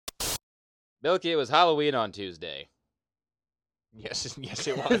Bilky, it was Halloween on Tuesday. Yes, yes,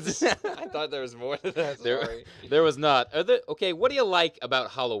 it was. I thought there was more to that story. There was not. Okay, what do you like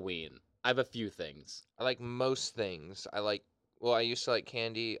about Halloween? I have a few things. I like most things. Well, I used to like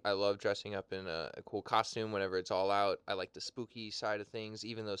candy. I love dressing up in a cool costume whenever it's all out. I like the spooky side of things,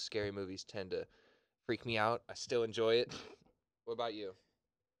 even though scary movies tend to freak me out. I still enjoy it. What about you?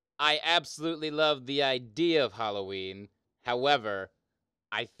 I absolutely love the idea of Halloween. However,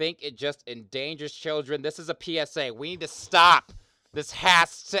 I think it just endangers children. This is a PSA. We need to stop. This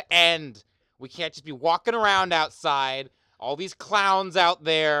has to end. We can't just be walking around outside. All these clowns out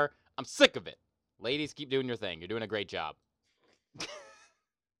there. I'm sick of it. Ladies, keep doing your thing. You're doing a great job.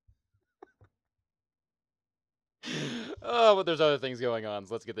 Oh, but there's other things going on,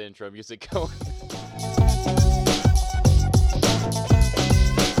 so let's get the intro music going.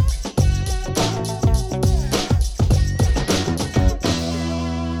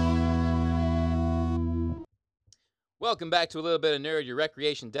 Welcome back to A Little Bit of Nerd, your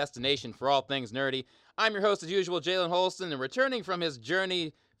recreation destination for all things nerdy. I'm your host, as usual, Jalen Holston, and returning from his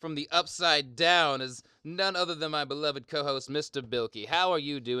journey from the upside down is none other than my beloved co-host, Mr. Bilky. How are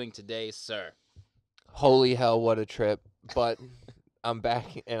you doing today, sir? Holy hell, what a trip. But I'm back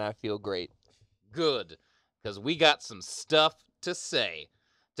and I feel great. Good, because we got some stuff to say.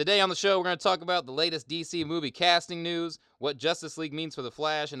 Today on the show, we're going to talk about the latest DC movie casting news, what Justice League means for the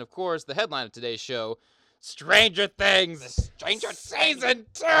Flash, and of course, the headline of today's show, Stranger Things. Stranger Season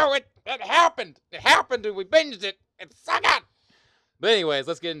 2. It happened. It happened and we binged it. It sucked. But anyways,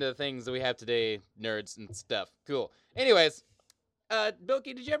 let's get into the things that we have today, nerds and stuff. Cool. Anyways,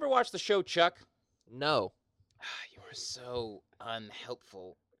 Bilky, did you ever watch the show Chuck? No. You are so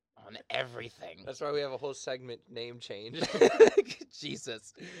unhelpful on everything. That's why we have a whole segment name change.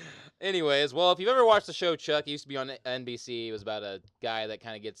 Jesus. Anyways, well, if you've ever watched the show Chuck, it used to be on NBC. It was about a guy that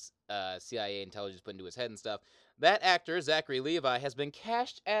kind of gets CIA intelligence put into his head and stuff. That actor, Zachary Levi, has been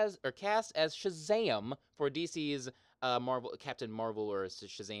cast as Shazam for DC's Captain Marvel or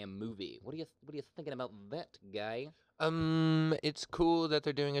Shazam movie. What are you thinking about that, guy? It's cool that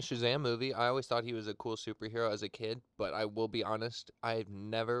they're doing a Shazam movie. I always thought he was a cool superhero as a kid, but I will be honest, I've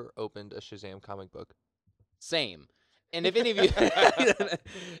never opened a Shazam comic book. Same. And if any of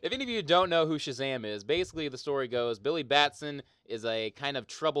you don't know who Shazam is, basically the story goes Billy Batson is a kind of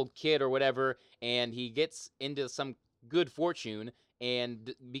troubled kid or whatever, and he gets into some good fortune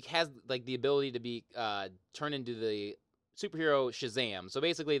and has like the ability to be turned into the superhero Shazam. So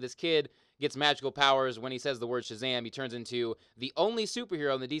basically this kid gets magical powers. When he says the word Shazam, he turns into the only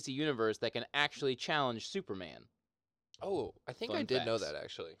superhero in the DC universe that can actually challenge Superman. Oh, I think Fun I did know facts. that,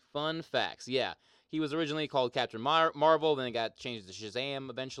 actually. Fun facts, yeah. He was originally called Captain Marvel, then it got changed to Shazam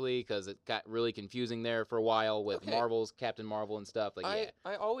eventually because it got really confusing there for a while with Okay. Marvel's Captain Marvel and stuff. I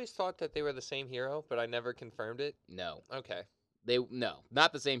always thought that they were the same hero, but I never confirmed it. No, Okay.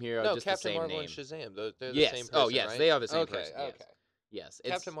 not the same hero, No, just Captain the same Marvel name. and Shazam, they're Yes. the same person, Oh, yes, right? they are the same okay, person. Yes. Okay. Yes,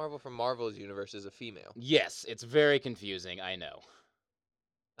 Captain Marvel from Marvel's universe is a female. Yes, it's very confusing. I know.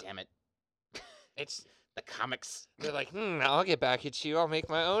 Damn it. It's The comics. They're like, I'll get back at you. I'll make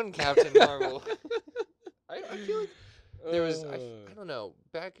my own Captain Marvel. I feel like there was, I don't know,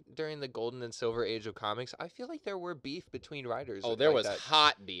 back during the golden and silver age of comics, I feel like there were beef between writers. Oh, there like was that.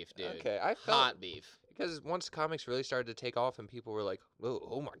 hot beef, dude. Okay, I felt Hot beef. because once comics really started to take off and people were like,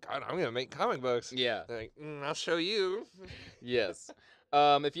 oh my god, I'm gonna make comic books. Yeah. They're like, I'll show you. Yes.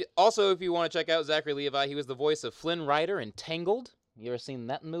 If you want to check out Zachary Levi, he was the voice of Flynn Rider in Tangled. You ever seen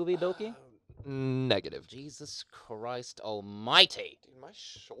that movie, Bilky? Negative. Jesus Christ Almighty! Dude, my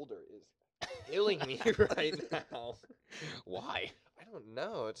shoulder is killing me right now. Why? I don't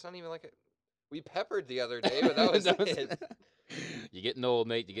know. It's not even like we peppered the other day, but that was it. You're getting old,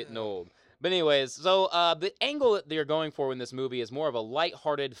 mate. You're getting old. But anyways, so the angle that they're going for in this movie is more of a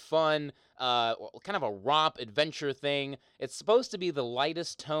lighthearted, fun, kind of a romp adventure thing. It's supposed to be the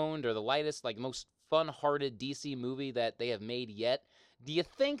lightest toned or the lightest, like most fun-hearted DC movie that they have made yet. Do you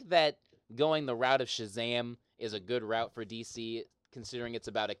think that going the route of Shazam is a good route for DC, considering it's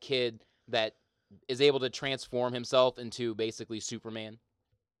about a kid that is able to transform himself into basically Superman?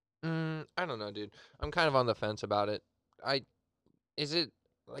 I don't know, dude. I'm kind of on the fence about it. Is it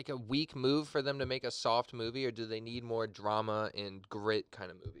like a weak move for them to make a soft movie, or do they need more drama and grit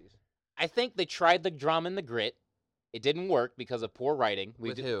kind of movies? I think they tried the drama and the grit. It didn't work because of poor writing.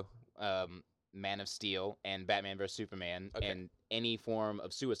 With who? Man of Steel and Batman vs Superman Okay. and any form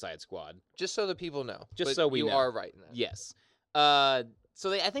of Suicide Squad. Just so the people know. Just But so we you know. are right in that. Yes.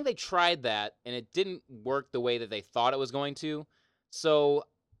 So I think they tried that, and it didn't work the way that they thought it was going to. So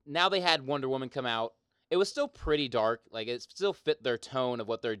now they had Wonder Woman come out. It was still pretty dark. Like, it still fit their tone of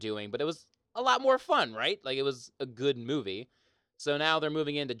what they're doing, but it was a lot more fun, right? Like it was a good movie. So now they're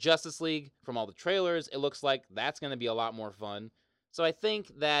moving into Justice League. From all the trailers, it looks like that's going to be a lot more fun. So I think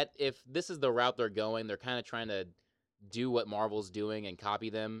that if this is the route they're going, they're kind of trying to do what Marvel's doing and copy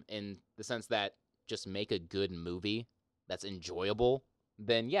them in the sense that just make a good movie that's enjoyable,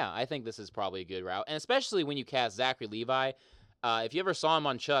 then yeah, I think this is probably a good route. And especially when you cast Zachary Levi. If you ever saw him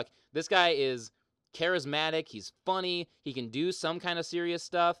on Chuck, this guy is charismatic, he's funny, he can do some kind of serious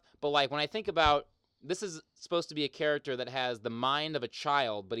stuff. But like when I think about this is supposed to be a character that has the mind of a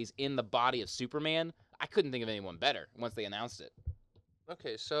child, but he's in the body of Superman. I couldn't think of anyone better once they announced it.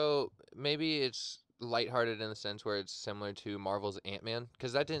 Okay, so maybe it's lighthearted in the sense where it's similar to Marvel's Ant-Man,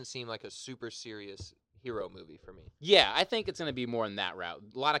 because that didn't seem like a super serious hero movie for me. Yeah, I think it's gonna be more in that route.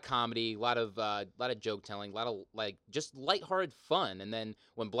 A lot of comedy, a lot of joke telling, a lot of like just lighthearted fun. And then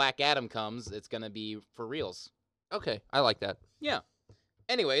when Black Adam comes, it's gonna be for reals. Okay, I like that. Yeah.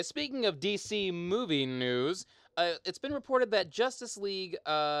 Anyway, speaking of DC movie news, it's been reported that Justice League,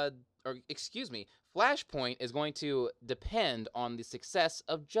 or excuse me, Flashpoint is going to depend on the success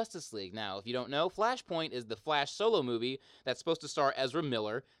of Justice League. Now, if you don't know, Flashpoint is the Flash solo movie that's supposed to star Ezra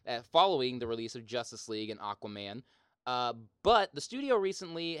Miller following the release of Justice League and Aquaman. But the studio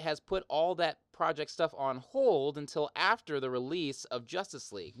recently has put all that project stuff on hold until after the release of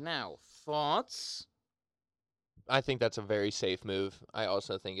Justice League. Now, thoughts? I think that's a very safe move. I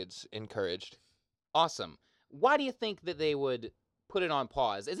also think it's encouraged. Awesome. Why do you think that they would put it on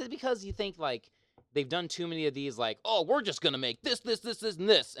pause? Is it because you think like they've done too many of these, like, oh, we're just gonna make this, and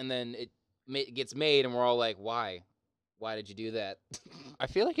this, and then it gets made, and we're all like, why? Why did you do that? I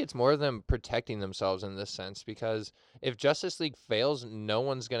feel like it's more them protecting themselves in this sense, because if Justice League fails, no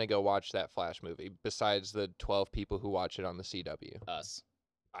one's going to go watch that Flash movie besides the 12 people who watch it on the CW. Us.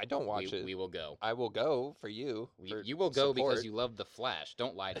 I don't watch it. We will go. I will go for you. You will go because you love the Flash.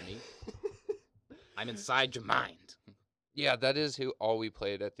 Don't lie to me. I'm inside your mind. Yeah, that is all we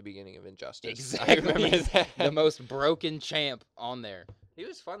played at the beginning of Injustice. Exactly. I remember that. The most broken champ on there. He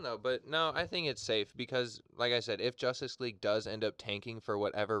was fun, though, but no, I think it's safe because, like I said, if Justice League does end up tanking for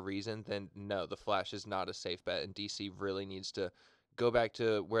whatever reason, then no, the Flash is not a safe bet, and DC really needs to go back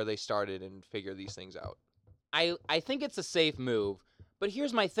to where they started and figure these things out. I think it's a safe move, but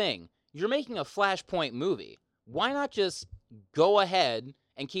here's my thing. You're making a Flashpoint movie. Why not just go ahead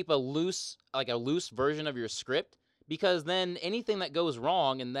and keep a loose version of your script? Because then anything that goes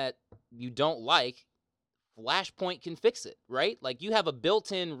wrong and that you don't like, Flashpoint can fix it, right? Like you have a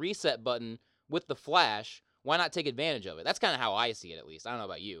built-in reset button with the Flash. Why not take advantage of it? That's kind of how I see it, at least. I don't know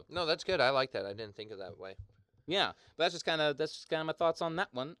about you. No, that's good. I like that. I didn't think of that way. Yeah, but that's just kind of my thoughts on that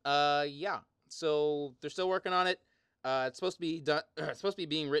one. Yeah. So they're still working on it. It's supposed to be done. It's supposed to be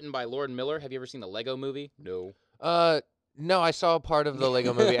being written by Lord Miller. Have you ever seen the Lego Movie? No. No, I saw part of the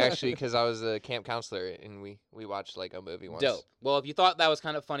Lego Movie actually because I was a camp counselor and we watched Lego Movie once. Dope. Well, if you thought that was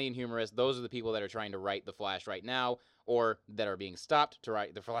kind of funny and humorous, those are the people that are trying to write the Flash right now, or that are being stopped to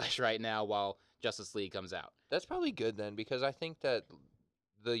write the Flash right now while Justice League comes out. That's probably good then, because I think that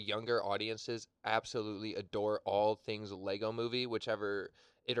the younger audiences absolutely adore all things Lego Movie, whichever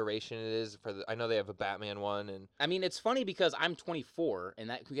iteration it is. I know they have a Batman one, and I mean, it's funny because I'm 24 and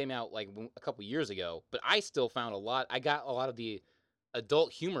that came out like a couple years ago, but I still found I got a lot of the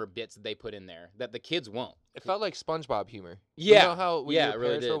adult humor bits that they put in there that the kids won't. it felt like SpongeBob humor. Yeah. You know how when Yeah, your it really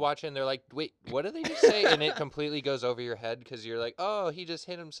parents were did. watching, they're like, wait, what did they just say? And it completely goes over your head because you're like, oh, he just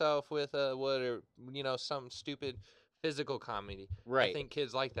hit himself with some stupid physical comedy. Right. I think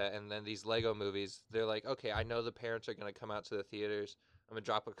kids like that. And then these Lego movies, they're like, okay, I know the parents are going to come out to the theaters. I'm going to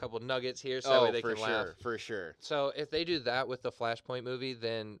drop a couple nuggets here so that way they for can sure, laugh. for sure. So if they do that with the Flashpoint movie,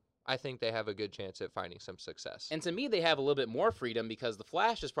 then I think they have a good chance at finding some success. And to me, they have a little bit more freedom because the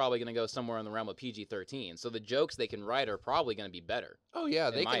Flash is probably going to go somewhere in the realm of PG-13. So the jokes they can write are probably going to be better. Oh yeah,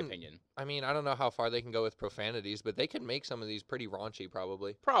 in they my can. opinion. I mean, I don't know how far they can go with profanities, but they can make some of these pretty raunchy,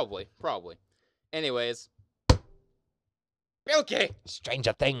 probably. Probably. Anyways. Okay.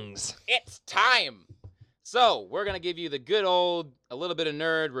 Stranger Things. It's time. So, we're going to give you the good old A Little Bit of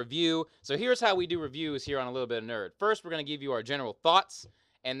Nerd review. So, here's how we do reviews here on A Little Bit of Nerd. First, we're going to give you our general thoughts.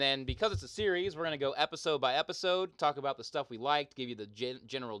 And then, because it's a series, we're going to go episode by episode, talk about the stuff we liked, give you the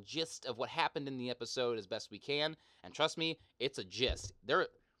general gist of what happened in the episode as best we can. And trust me, it's a gist.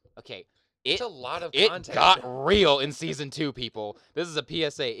 It's a lot of It content. got real in season 2, people. This is a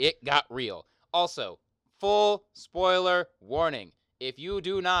PSA. It got real. Also, full spoiler warning. If you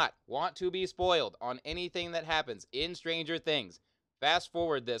do not want to be spoiled on anything that happens in Stranger Things, fast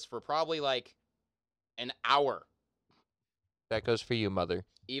forward this for probably like an hour. That goes for you, mother.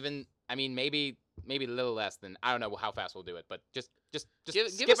 Maybe a little less than, I don't know how fast we'll do it, but just Just Give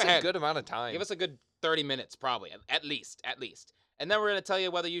skip us ahead. a good amount of time. Give us a good 30 minutes, probably, at least. And then we're going to tell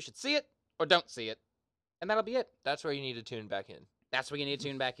you whether you should see it or don't see it. And that'll be it. That's where you need to tune back in. That's where you need to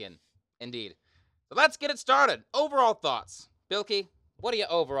tune back in. Indeed. So let's get it started. Overall thoughts. Bilky, what are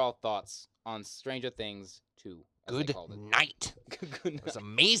your overall thoughts on Stranger Things 2? Good night. Good It was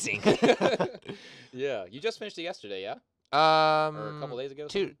amazing. Yeah. You just finished it yesterday, yeah? Or a couple days ago?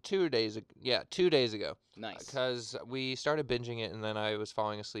 2 days ago. Yeah, 2 days ago. Nice. Because we started binging it, and then I was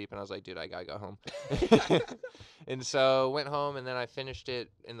falling asleep, and I was like, dude, I gotta go home. And so went home, and then I finished it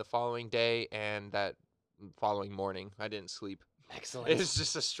in the following day, and that following morning, I didn't sleep. Excellent. It was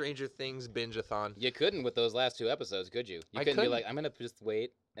just a Stranger Things binge-a-thon. You couldn't with those last 2 episodes, could you? You I couldn't be couldn't. like, I'm going to just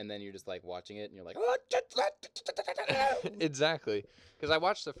wait, and then you're just like watching it, and you're like, Exactly. Because I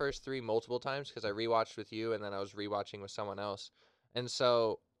watched the first 3 multiple times because I rewatched with you, and then I was rewatching with someone else. And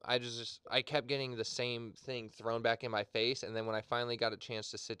so I kept getting the same thing thrown back in my face, and then when I finally got a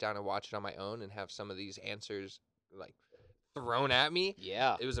chance to sit down and watch it on my own and have some of these answers like thrown at me,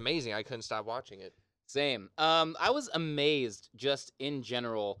 yeah. it was amazing. I couldn't stop watching it. Same. I was amazed just in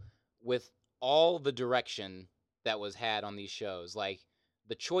general with all the direction that was had on these shows. Like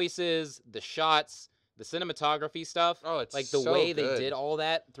the choices, the shots, the cinematography stuff. Oh, it's like the so way good. they did all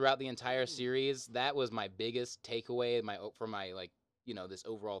that throughout the entire series. That was my biggest takeaway for my like, this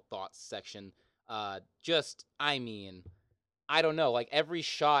overall thoughts section. I mean, I don't know, like every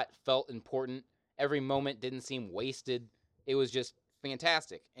shot felt important. Every moment didn't seem wasted. It was just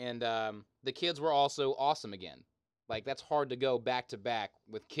fantastic. And the kids were also awesome again. Like that's hard to go back to back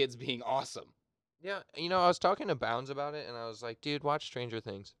with kids being awesome. Yeah, I was talking to Bounds about it, and I was like, dude, watch Stranger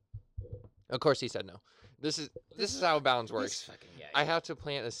Things. Of course, he said no. This is how Bounds works. I have to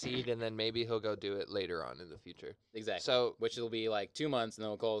plant a seed, and then maybe he'll go do it later on in the future. Exactly. So, which will be like 2 months, and then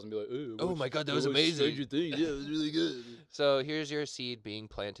he'll call us and be like, "Oh my God, that was amazing! Stranger Things, yeah, it was really good." So here's your seed being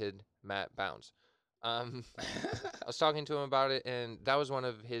planted, Matt Bounds. I was talking to him about it, and that was one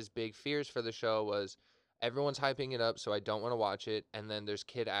of his big fears for the show was everyone's hyping it up, so I don't want to watch it. And then there's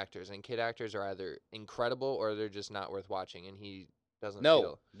kid actors, and kid actors are either incredible or they're just not worth watching. And he doesn't.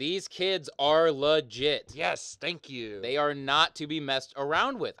 No, these kids are legit. Yes, thank you. They are not to be messed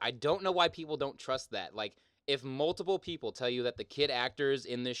around with. I don't know why people don't trust that. Like, if multiple people tell you that the kid actors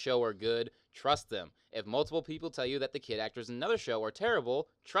in this show are good, trust them. If multiple people tell you that the kid actors in another show are terrible,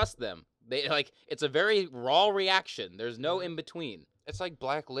 trust them. It's a very raw reaction. There's no in between. It's like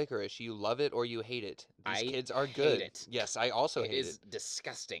black licorice. You love it or you hate it. These kids are hate good. it. Yes, I also hate it. It is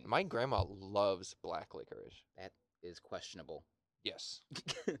disgusting. My grandma loves black licorice. That is questionable. Yes.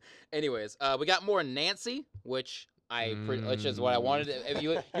 Anyways, we got more Nancy, which which is what I wanted. If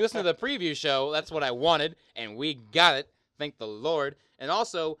you listen to the preview show, that's what I wanted, and we got it. Thank the Lord. And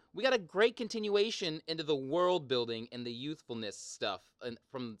also, we got a great continuation into the world building and the youthfulness stuff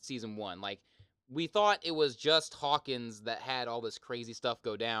from season 1. Like, we thought it was just Hawkins that had all this crazy stuff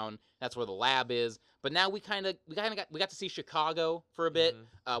go down. That's where the lab is. But now we got to see Chicago for a bit.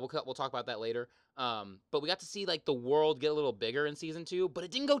 Mm-hmm. We'll talk about that later. But we got to see like the world get a little bigger in season 2, but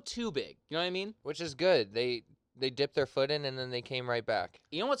it didn't go too big. You know what I mean? Which is good. They dipped their foot in and then they came right back.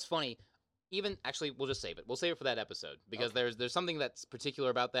 You know what's funny? Actually, we'll just save it. We'll save it for that episode because there's something that's particular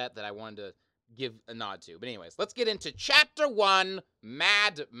about that I wanted to give a nod to. But anyways, let's get into Chapter 1,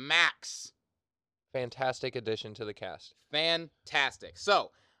 Mad Max. Fantastic addition to the cast. Fantastic.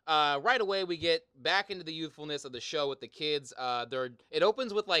 So, right away we get back into the youthfulness of the show with the kids. It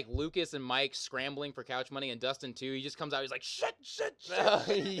opens with like Lucas and Mike scrambling for couch money, and Dustin too. He just comes out. He's like, shit. Oh,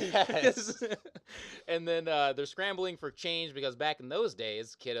 yes. And then they're scrambling for change because back in those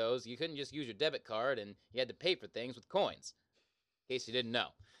days, kiddos, you couldn't just use your debit card and you had to pay for things with coins. In case you didn't know,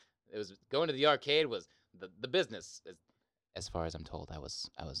 it was going to the arcade was the business. As far as I'm told, I was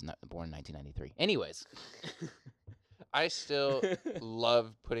not born in 1993. Anyways. I still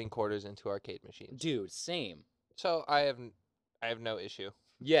love putting quarters into arcade machines. Dude, same. So I have no issue.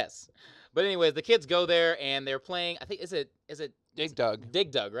 Yes. But anyways, the kids go there and they're playing, I think, is it Dig Dug.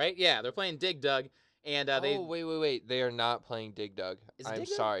 Dig Dug, right? Yeah, they're playing Dig Dug. And wait. They are not playing Dig Dug. I'm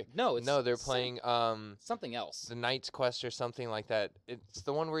sorry. No, they're playing something else. The Knight's Quest or something like that. It's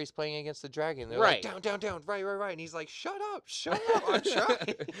the one where he's playing against the dragon. They're right. Like, down, right. And he's like, shut up, I'm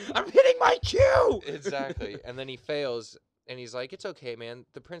trying. I'm hitting my cue. Exactly. And then he fails, and he's like, it's okay, man.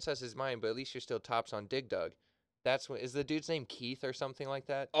 The princess is mine, but at least you're still tops on Dig Dug. Is the dude's name Keith or something like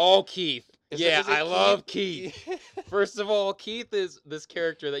that? Oh, Keith. Is it Keith? Love Keith. First of all, Keith is this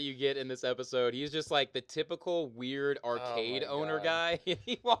character that you get in this episode. He's just like the typical weird arcade owner guy.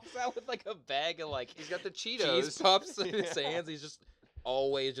 He walks out with like a bag of like he's got the Cheetos. cheese puffs in his hands. He's just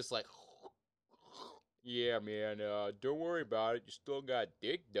always just like Yeah, man. Don't worry about it. You still got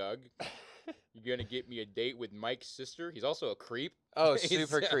dick, Doug. You gonna get me a date with Mike's sister? He's also a creep. Oh, He's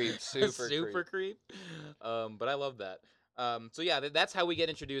super creep, a super super creep. creep. But I love that. So yeah, that's how we get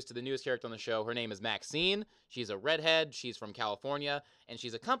introduced to the newest character on the show. Her name is Maxine. She's a redhead. She's from California, and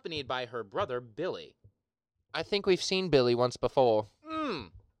she's accompanied by her brother Billy. I think we've seen Billy once before.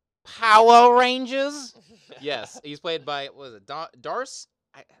 Power Rangers. Yes, he's played by what was it Darce?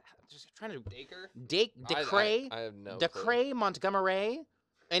 I'm just trying to Baker? Decray. I have no clue. Decray Montgomery.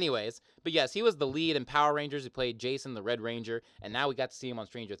 Anyways, but yes, he was the lead in Power Rangers. He played Jason, the Red Ranger, and now we got to see him on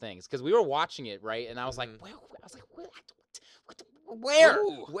Stranger Things because we were watching it, right? And I was like, where?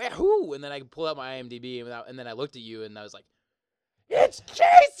 Ooh. Where? Who? And then I pulled out my IMDb, and then I looked at you, and I was like, it's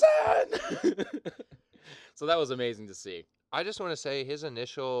Jason. So that was amazing to see. I just want to say his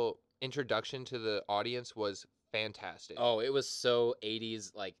initial introduction to the audience was fantastic. Oh, it was so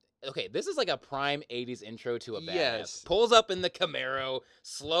 80s. Like, okay, this is like a prime 80s intro to a badass. Yes. Pulls up in the Camaro,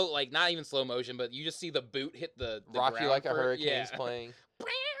 slow, like not even slow motion, but you just see the boot hit the Rock You ground Like a for- Hurricane's yeah. playing.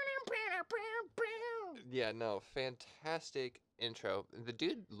 Yeah, no, fantastic intro. The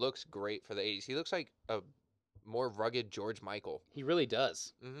dude looks great for the 80s. He looks like a more rugged George Michael. He really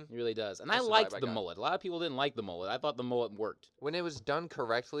does. Mm-hmm. He really does. And That's I the liked vibe I the got. mullet. A lot of people didn't like the mullet. I thought the mullet worked. When it was done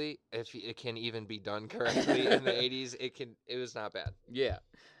correctly, if it can even be done correctly in the 80s, it was not bad. Yeah.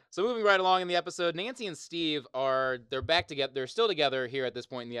 So moving right along in the episode, Nancy and Steve they're back together. They're still together here at this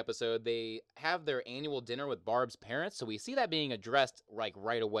point in the episode. They have their annual dinner with Barb's parents. So we see that being addressed like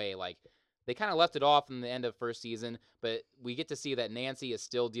right away. Like they kind of left it off in the end of first season, but we get to see that Nancy is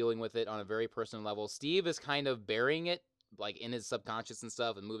still dealing with it on a very personal level. Steve is kind of burying it like in his subconscious and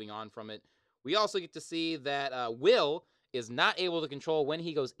stuff and moving on from it. We also get to see that Will is not able to control when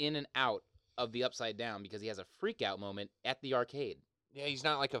he goes in and out of the Upside Down because he has a freak out moment at the arcade. Yeah, he's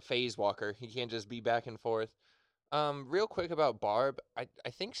not like a phase walker. He can't just be back and forth. Real quick about Barb, I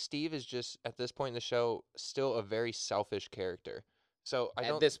think Steve is just at this point in the show still a very selfish character. So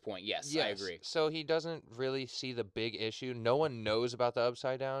At this point, yes, I agree. So he doesn't really see the big issue. No one knows about the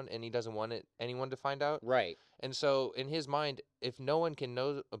Upside Down, and he doesn't want anyone to find out. Right. And so in his mind, if no one can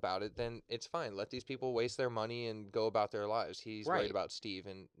know about it, then it's fine. Let these people waste their money and go about their lives. He's Right. worried about Steve,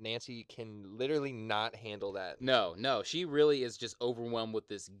 and Nancy can literally not handle that. No, she really is just overwhelmed with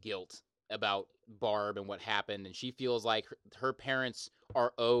this guilt about Barb and what happened, and she feels like her parents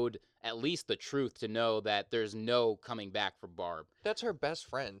are owed at least the truth to know that there's no coming back for Barb. That's her best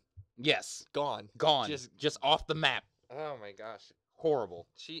friend. Yes, Gone. gone, Just- just off the map. Oh my gosh. Horrible.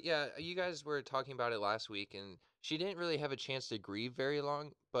 You guys were talking about it last week, and she didn't really have a chance to grieve very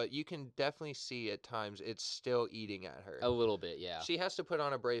long, but you can definitely see at times it's still eating at her. A little bit, yeah. She has to put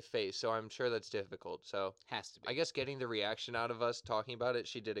on a brave face, so I'm sure that's difficult. So Has to be. I guess getting the reaction out of us talking about it,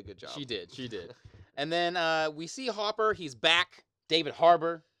 she did a good job. She did. And then we see Hopper. He's back. David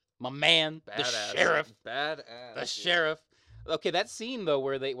Harbour, my man, the sheriff. Badass. The sheriff. Okay, that scene though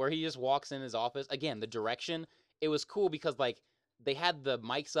where he just walks in his office again, the direction, it was cool because like they had the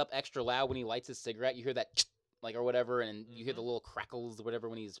mics up extra loud when he lights his cigarette. You hear that like or whatever, and you hear the little crackles or whatever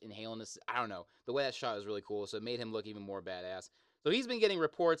when he's inhaling this. I don't know. The way that shot was really cool, so it made him look even more badass. So he's been getting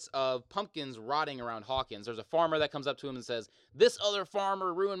reports of pumpkins rotting around Hawkins. There's a farmer that comes up to him and says, "This other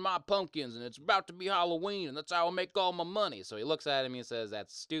farmer ruined my pumpkins, and it's about to be Halloween, and that's how I make all my money." So he looks at him and he says,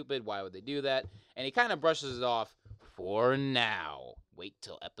 "That's stupid. Why would they do that?" And he kind of brushes it off for now. Wait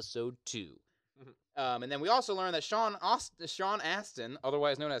till episode 2. And then we also learned that Sean Astin,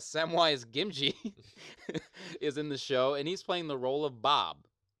 otherwise known as Samwise Gamgee, is in the show, and he's playing the role of Bob.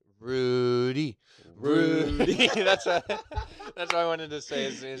 Rudy. That's what I wanted to say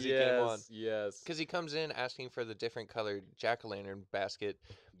as soon as he came on. Yes. Because he comes in asking for the different colored jack-o'-lantern basket.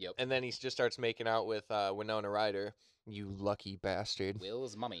 Yep. And then he just starts making out with Winona Ryder. You lucky bastard.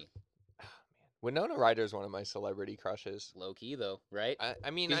 Will's mummy. Winona Ryder is one of my celebrity crushes. Low key though, right?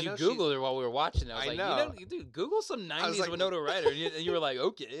 I mean, Because I know you Googled her while we were watching it. I was I like, know. dude, Google some 90s like- Winona Ryder. And you were like,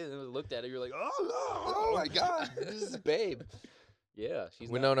 okay. And I looked at it. You're like, oh, no. Oh my god, this is babe. Yeah, she's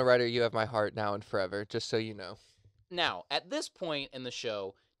not- Winona Ryder, you have my heart now and forever, just so you know. Now, at this point in the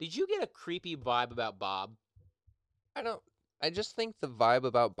show, did you get a creepy vibe about Bob? I just think the vibe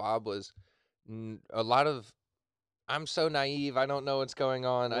about Bob was a lot of, I'm so naive, I don't know what's going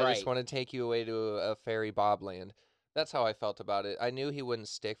on, I just Right. want to take you away to a fairy Bob land. That's how I felt about it. I knew he wouldn't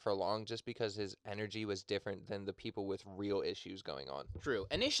stick for long just because his energy was different than the people with real issues going on. True.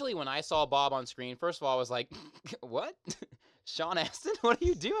 Initially, when I saw Bob on screen, first of all, I was like, what? Sean Astin, what are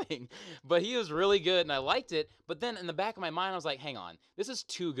you doing? But he was really good, and I liked it. But then in the back of my mind, I was like, hang on, this is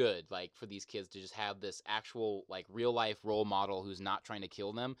too good, like, for these kids to just have this actual, like, real life role model who's not trying to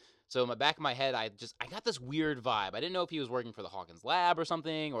kill them. So in the back of my head, I got this weird vibe. I didn't know if he was working for the Hawkins lab or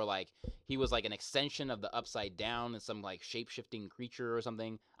something, or like he was like an extension of the Upside Down and some like shape shifting creature or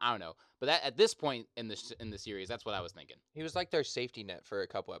something. I don't know. But that at this point in the series, that's what I was thinking. He was like their safety net for a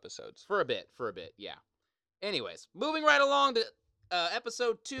couple episodes. For a bit, yeah. Anyways, moving right along to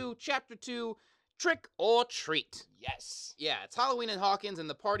episode 2, chapter 2, Trick or Treat. Yes. Yeah, it's Halloween in Hawkins, and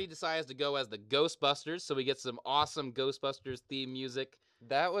the party decides to go as the Ghostbusters, so we get some awesome Ghostbusters theme music.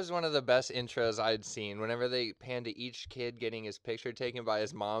 That was one of the best intros I'd seen. Whenever they panned to each kid getting his picture taken by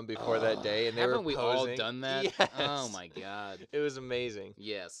his mom before that day, and they were haven't we posing. all done that? Yes. Oh my god. It was amazing.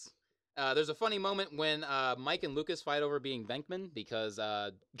 Yes. There's a funny moment when Mike and Lucas fight over being Venkman because,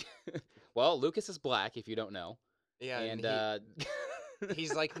 well, Lucas is black, if you don't know. Yeah, and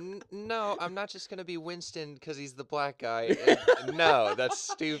he's like, no, I'm not just going to be Winston because he's the black guy. No, that's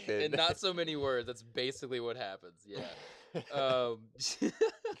stupid. In not so many words, that's basically what happens, yeah.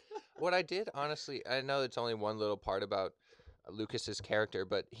 What I did, honestly, I know it's only one little part about Lucas's character,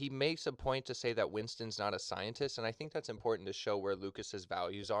 but he makes a point to say that Winston's not a scientist, and I think that's important to show where Lucas's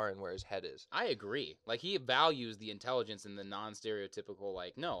values are and where his head is. I agree. Like, he values the intelligence and the non-stereotypical,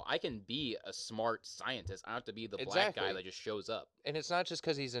 like, no, I can be a smart scientist. I don't have to be the black guy that just shows up. And it's not just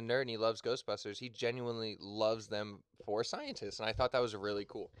because he's a nerd and he loves Ghostbusters. He genuinely loves them for scientists, and I thought that was really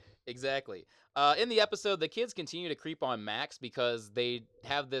cool. Exactly. In the episode, the kids continue to creep on Max because they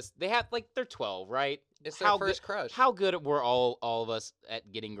have, like, they're 12, right? It's their first crush. How good were all of us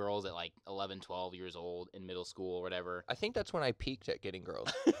at getting girls at, like, 11, 12 years old in middle school or whatever? I think that's when I peaked at getting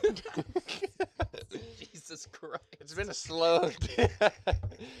girls. Jesus Christ. It's been a slow...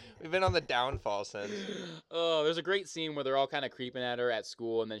 We've been on the downfall since. Oh, there's a great scene where they're all kind of creeping at her at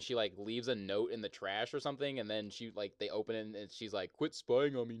school, and then she, like, leaves a note in the trash or something, and then they open it, and she's like, quit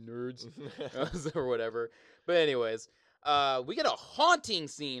spying on me, nerds, or whatever. But anyways, we get a haunting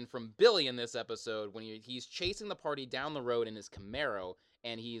scene from Billy in this episode when he's chasing the party down the road in his Camaro,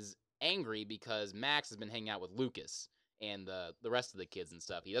 and he's angry because Max has been hanging out with Lucas and the rest of the kids and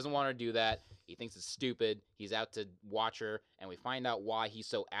stuff. He doesn't want her to do that. He thinks it's stupid. He's out to watch her, and we find out why he's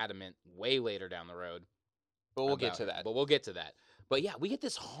so adamant way later down the road. But we'll get to that. But yeah, we get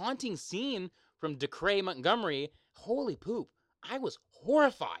this haunting scene from Decray Montgomery. Holy poop. I was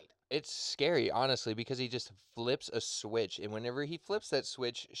horrified. It's scary, honestly, because he just flips a switch, and whenever he flips that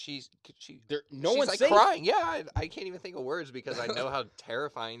switch, she's one's like safe. crying. Yeah, I can't even think of words because I know how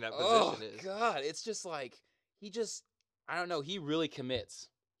terrifying that position is. Oh God, it's just like I don't know. He really commits.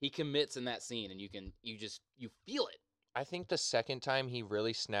 He commits in that scene, and you feel it. I think the second time he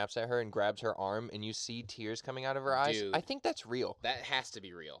really snaps at her and grabs her arm, and you see tears coming out of her eyes, Dude, I think that's real. That has to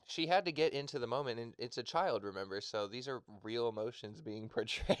be real. She had to get into the moment, and it's a child, remember? So these are real emotions being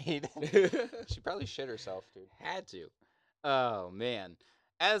portrayed. She probably shit herself, dude. Had to. Oh, man.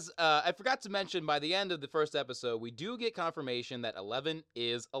 As I forgot to mention, by the end of the first episode, we do get confirmation that 11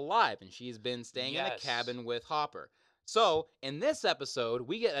 is alive, and she's been staying in a cabin with Hopper. So, in this episode,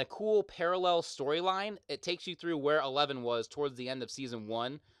 we get a cool parallel storyline. It takes you through where 11 was towards the end of season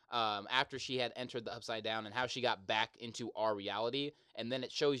 1, after she had entered the Upside Down, and how she got back into our reality. And then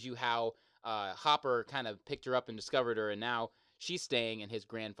it shows you how Hopper kind of picked her up and discovered her, and now she's staying in his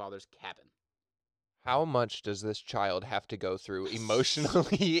grandfather's cabin. How much does this child have to go through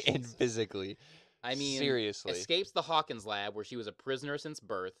emotionally and physically? I mean, seriously. Escapes the Hawkins lab, where she was a prisoner since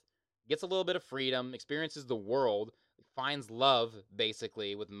birth, gets a little bit of freedom, experiences the world, finds love,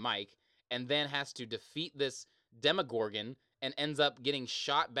 basically, with Mike, and then has to defeat this Demogorgon and ends up getting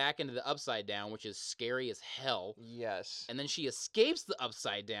shot back into the Upside Down, which is scary as hell. Yes. And then she escapes the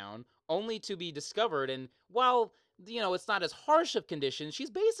Upside Down, only to be discovered, and while, it's not as harsh of conditions,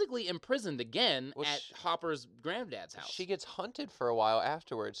 she's basically imprisoned again at Hopper's granddad's house. She gets hunted for a while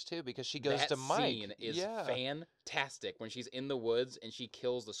afterwards, too, because she goes to Mike. That scene is fantastic when she's in the woods and she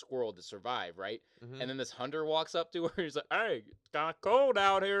kills the squirrel to survive, right? Mm-hmm. And then this hunter walks up to her and he's like, hey, it's kind of cold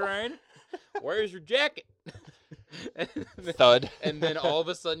out here, ain't it? Where's your jacket? Thud. And then all of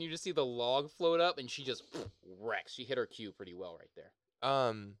a sudden you just see the log float up and she just wrecks. She hit her cue pretty well right there.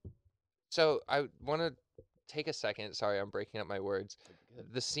 So I want to take a second. Sorry, I'm breaking up my words.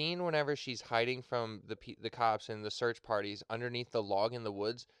 The scene whenever she's hiding from the cops and the search parties underneath the log in the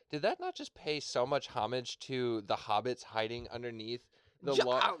woods, did that not just pay so much homage to the hobbits hiding underneath the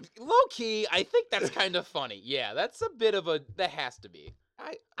log? Low key, I think that's kind of funny. Yeah, that's a bit of that has to be.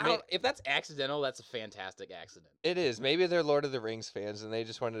 I don't. If that's accidental, that's a fantastic accident. It is. Maybe they're Lord of the Rings fans and they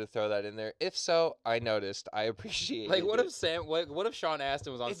just wanted to throw that in there. If so, I noticed. I appreciate Like, it. what Dude. if what if Sean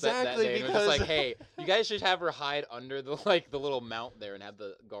Astin was on set that Exactly, day and was just like, because- "Hey, you guys should have her hide under the the little mount there and have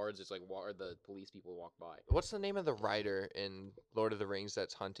the guards just like or the police people walk by." What's the name of the writer in Lord of the Rings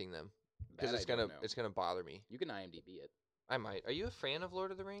that's hunting them? Because That it's I don't gonna know. it's gonna bother me. You can IMDb it. I might. Are you a fan of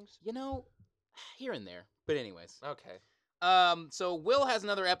Lord of the Rings? You know, here and there. But anyways. Okay. So Will has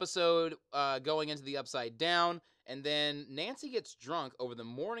another episode going into the Upside Down, and then Nancy gets drunk over the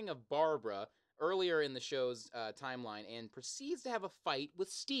morning of Barbara earlier in the show's timeline, and proceeds to have a fight with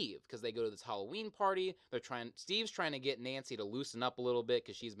Steve because they go to this Halloween party. Steve's trying to get Nancy to loosen up a little bit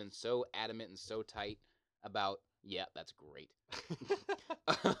because she's been so adamant and so tight about. Yeah, that's great.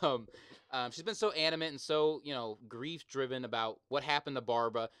 She's been so adamant and so grief driven about what happened to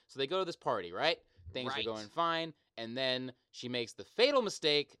Barbara. So they go to this party, right? Things are going fine. And then she makes the fatal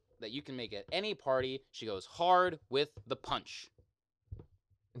mistake that you can make at any party. She goes hard with the punch.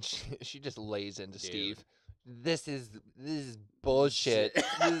 And she just lays into Dude. Steve. This is bullshit.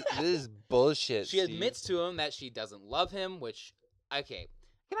 this is bullshit. She admits to him that she doesn't love him, which, okay.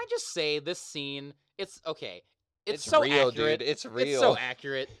 Can I just say this scene, it's okay. It's so real, accurate. dude. It's real. It's so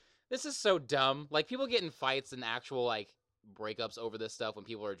accurate. This is so dumb. Like, people get in fights and actual, breakups over this stuff when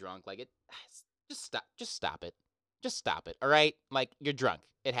people are drunk. Like, just stop it. Just stop it, all right? Like, you're drunk.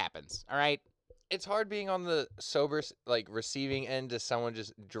 It happens, all right? It's hard being on the sober, receiving end to someone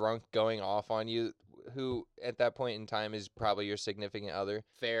just drunk going off on you, who at that point in time is probably your significant other.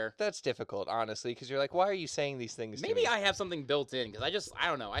 Fair. That's difficult, honestly, because you're like, why are you saying these things to Maybe me? I have something built in, because I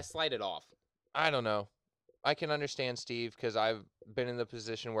don't know. I slide it off. I don't know. I can understand Steve because I've been in the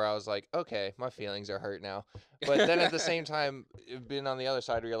position where I was like, okay, my feelings are hurt now. But then at the same time, being on the other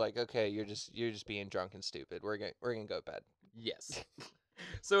side where you're like, okay, you're just being drunk and stupid. We're gonna go to bed. Yes.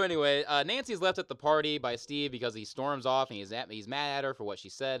 So anyway, Nancy's left at the party by Steve because he storms off and he's mad at her for what she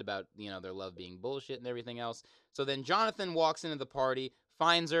said about their love being bullshit and everything else. So then Jonathan walks into the party,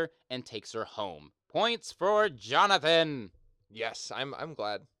 finds her, and takes her home. Points for Jonathan. Yes, I'm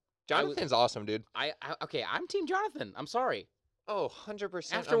glad. Jonathan's awesome, dude. Okay, I'm Team Jonathan. I'm sorry. Oh,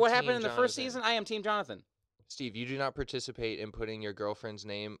 100%. After what happened in the first season, I am Team Jonathan. Steve, you do not participate in putting your girlfriend's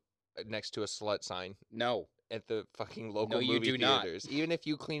name next to a slut sign. No. At the fucking local movie do theaters. not. Even if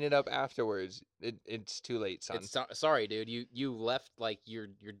you clean it up afterwards, it's too late, son. Sorry, dude. You left like you're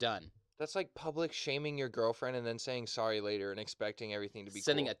done. That's like public shaming your girlfriend and then saying sorry later and expecting everything to be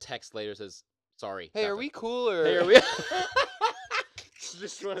Sending cool. a text later says sorry. Hey, are we cool or? Hey, are we?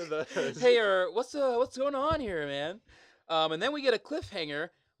 Just one of those. Hey, what's going on here, man? And then we get a cliffhanger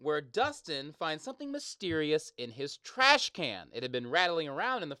where Dustin finds something mysterious in his trash can. It had been rattling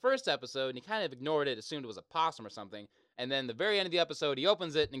around in the first episode, and he kind of ignored it, assumed it was a possum or something. And then the very end of the episode, he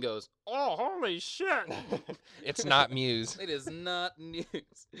opens it and goes, "Oh, holy shit!" It's not Muse. It is not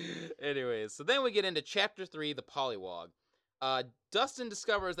news. Anyways, so then we get into Chapter 3, The Pollywog. Dustin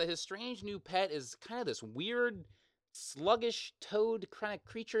discovers that his strange new pet is kind of this weird, sluggish toad kind of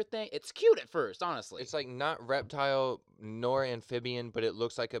creature thing. It's cute at first, honestly. It's like not reptile nor amphibian, but it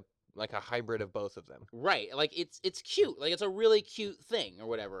looks like a hybrid of both of them. Right, like it's cute, like it's a really cute thing or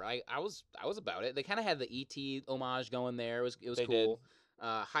whatever. I was about it. They kind of had the ET homage going there. It was They cool.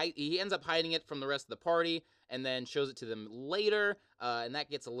 He ends up hiding it from the rest of the party and then shows it to them later, and that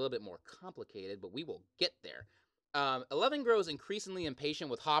gets a little bit more complicated, but we will get there. 11 grows increasingly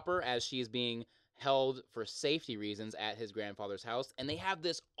impatient with Hopper as she is being held for safety reasons at his grandfather's house, and they have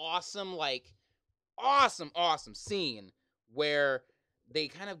this awesome scene where they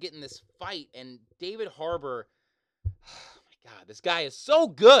kind of get in this fight, and David Harbour, oh my god, this guy is so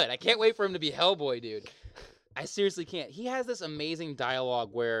good. I can't wait for him to be Hellboy, dude. I seriously can't. He has this amazing dialogue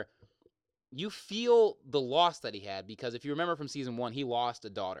where you feel the loss that he had, because if you remember from season 1, he lost a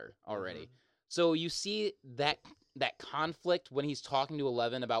daughter already. Mm-hmm. So you see that conflict when he's talking to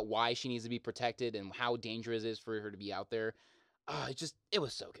 11 about why she needs to be protected and how dangerous it is for her to be out there. It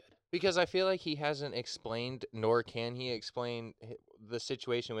was so good. Because I feel like he hasn't explained, nor can he explain the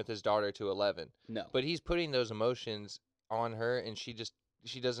situation with his daughter to 11. No. But he's putting those emotions on her, and she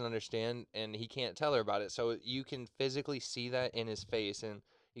doesn't understand, and he can't tell her about it. So you can physically see that in his face, and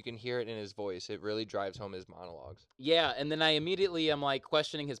you can hear it in his voice. It really drives home his monologues. Yeah, and then I immediately am like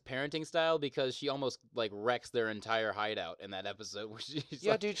questioning his parenting style because she almost like wrecks their entire hideout in that episode.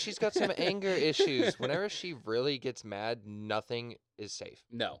 Yeah, dude, she's got some anger issues. Whenever she really gets mad, nothing is safe.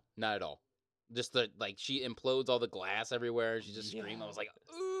 No, not at all. Just she implodes all the glass everywhere. She's just screaming. I was like,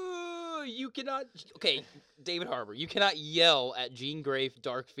 ooh, you cannot. Okay, David Harbour, you cannot yell at Jean Grey,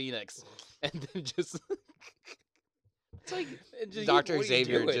 Dark Phoenix, and then just. It's like, Dr. what are you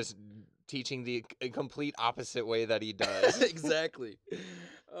Xavier doing? just teaching the complete opposite way that he does. Exactly.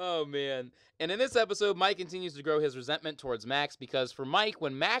 Oh man. And in this episode, Mike continues to grow his resentment towards Max because for Mike,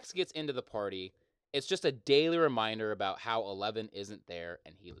 when Max gets into the party, it's just a daily reminder about how 11 isn't there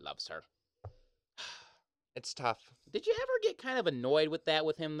and he loves her. It's tough. Did you ever get kind of annoyed with that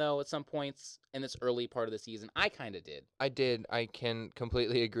with him though at some points in this early part of the season? I kind of did. I did. I can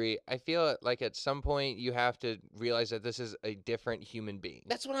completely agree. I feel like at some point you have to realize that this is a different human being.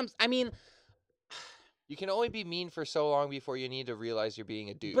 That's what I mean, You can only be mean for so long before you need to realize you're being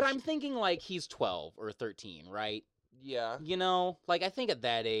a douche. but I'm thinking like he's 12 or 13, right? Yeah. You know, like I think at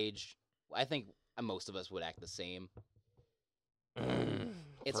that age, I think most of us would act the same.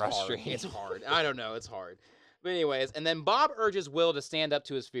 It's Frustrating. hard. It's hard. I don't know. It's hard. But anyways, and then Bob urges Will to stand up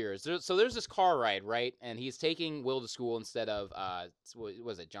to his fears. So there's this car ride, right? And he's taking Will to school instead of,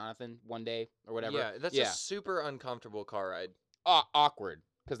 was it Jonathan one day or whatever? Yeah, that's a super uncomfortable car ride. Awkward,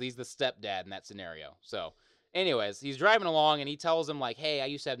 because he's the stepdad in that scenario. So anyways, he's driving along and he tells him like, hey, I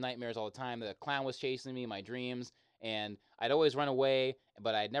used to have nightmares all the time. The clown was chasing me in my dreams. And I'd always run away,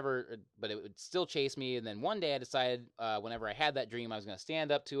 but but it would still chase me. And then one day I decided, whenever I had that dream, I was going to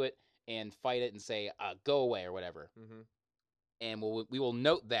stand up to it and fight it and say, go away or whatever. Mm-hmm. And we will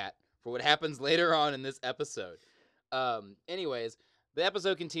note that for what happens later on in this episode. Anyways, the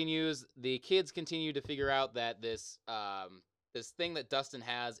episode continues. The kids continue to figure out that this thing that Dustin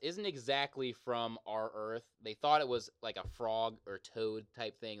has isn't exactly from our Earth. They thought it was like a frog or toad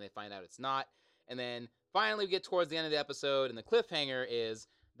type thing. They find out it's not. And then finally we get towards the end of the episode, and the cliffhanger is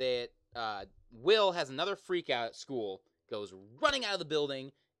that Will has another freak out at school, goes running out of the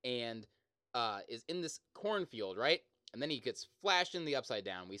building, and is in this cornfield, right? And then he gets flashed in the upside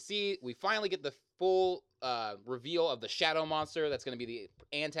down. We finally get the full reveal of the shadow monster that's going to be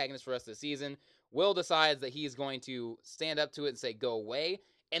the antagonist for the rest of the season. Will decides that he's going to stand up to it and say, go away.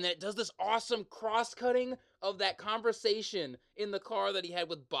 And then it does this awesome cross-cutting of that conversation in the car that he had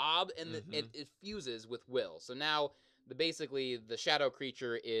with Bob, and it fuses with Will. So now, basically, the shadow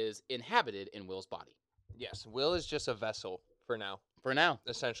creature is inhabited in Will's body. Yes, Will is just a vessel for now. For now.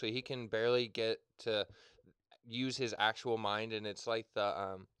 Essentially, he can barely get to use his actual mind, and it's like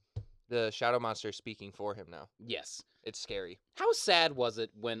the shadow monster speaking for him now. Yes. It's scary. How sad was it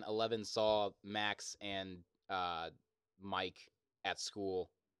when 11 saw Max and Mike at school,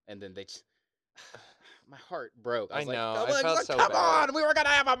 and then they just... My heart broke. I know. I felt like, so come bad. on, we were going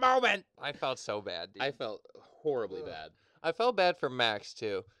to have a moment. I felt so bad, dude. I felt horribly bad. I felt bad for Max,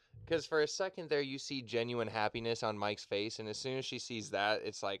 too. Because for a second there, you see genuine happiness on Mike's face, and as soon as she sees that,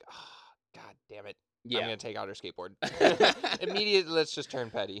 it's like, oh, God damn it. Yeah. I'm going to take out her skateboard. Immediately, let's just turn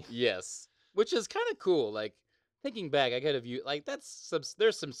petty. Yes. Which is kind of cool. Like, thinking back, I could have viewed, like,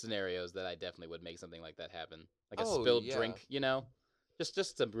 there's some scenarios that I definitely would make something like that happen. Like a spilled drink, you know?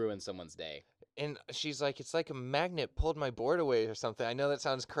 Just to ruin someone's day. And she's like, it's like a magnet pulled my board away or something. I know that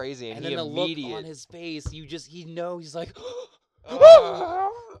sounds crazy. And then the look on his face, he knows, he's like, my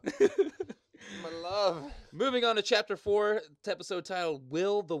love. Moving on to chapter 4, episode titled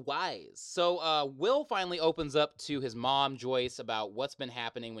Will the Wise. So Will finally opens up to his mom, Joyce, about what's been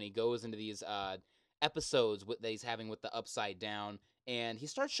happening when he goes into these episodes that he's having with the Upside Down. And he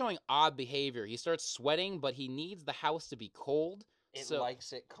starts showing odd behavior. He starts sweating, but he needs the house to be cold. It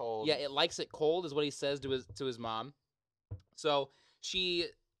likes it cold. Yeah, it likes it cold is what he says to his mom. So she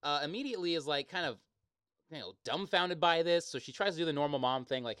immediately is like kind of, dumbfounded by this. So she tries to do the normal mom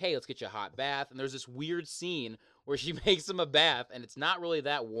thing, like, hey, let's get you a hot bath. And there's this weird scene where she makes him a bath, and it's not really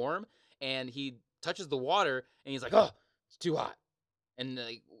that warm. And he touches the water, and he's like, oh, it's too hot. And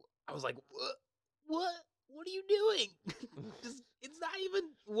I was like, what? What are you doing? It's not even,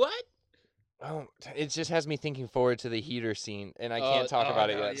 what? Oh, it just has me thinking forward to the heater scene, and I can't talk about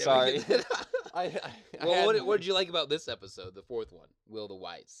it yet. Sorry. What did you like about this episode, the fourth one, Will the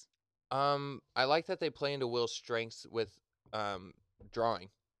Wise? I like that they play into Will's strengths with drawing.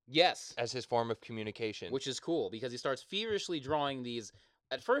 Yes. As his form of communication. Which is cool, because he starts feverishly drawing these.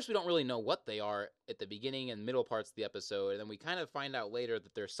 At first, we don't really know what they are at the beginning and middle parts of the episode, and then we kind of find out later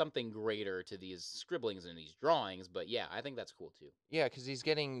that there's something greater to these scribblings and these drawings, but yeah, I think that's cool too. Yeah, because he's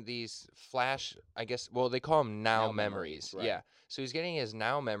getting these flash, I guess, well, they call them now memories. Right. Yeah, so he's getting his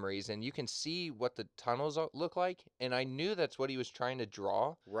now memories, and you can see what the tunnels look like, and I knew that's what he was trying to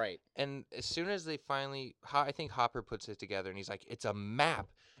draw. Right. And as soon as they finally, I think Hopper puts it together, and he's like, it's a map.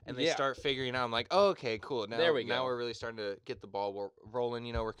 And they start figuring out. I'm like, oh, okay, cool. Now, there we go. Now we're really starting to get the ball rolling.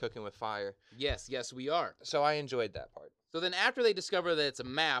 We're cooking with fire. Yes, we are. So I enjoyed that part. So then after they discover that it's a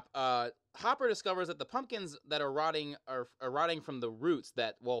map, Hopper discovers that the pumpkins that are rotting from the roots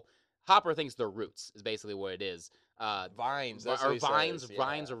that, well, Hopper thinks they're roots is basically what it is. Vines. That's what or he vines, says.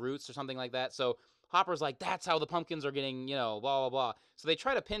 vines Yeah. or roots or something like that. So Hopper's like, that's how the pumpkins are getting, blah blah blah. So they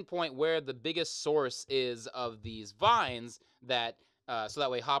try to pinpoint where the biggest source is of these vines so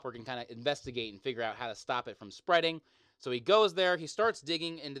that way Hopper can kind of investigate and figure out how to stop it from spreading. So he goes there, he starts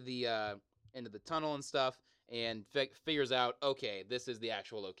digging into the tunnel and stuff, and figures out, okay, this is the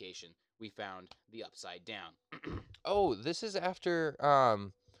actual location. We found the Upside Down. Oh, this is after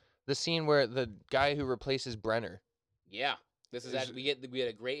the scene where the guy who replaces Brenner. Yeah. This is Is, we had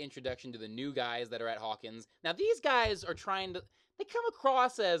a great introduction to the new guys that are at Hawkins. Now these guys are they come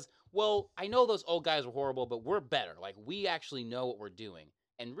across as, well, I know those old guys were horrible, but we're better. Like, we actually know what we're doing.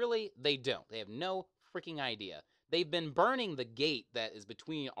 And really, they don't. They have no freaking idea. They've been burning the gate that is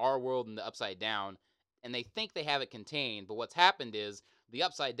between our world and the Upside Down, and they think they have it contained, but what's happened is the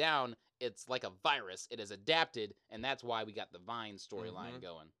Upside Down, it's like a virus. It has adapted, and that's why we got the Vine storyline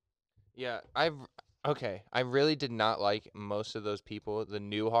going. Yeah, okay. I really did not like most of those people, the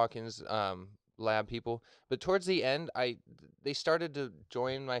new Hawkins lab people. But towards the end, they started to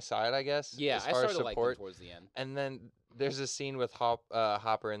join my side, I guess, Yeah, as I far as started to like them support. towards the end. And then there's a scene with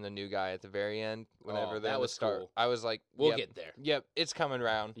Hopper and the new guy at the very end. Whenever Oh, they're that in the was start, cool. I was like, We'll yep, get there. yep, it's coming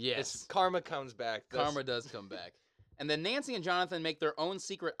around. Yes. Karma comes back. Karma does come back. And then Nancy and Jonathan make their own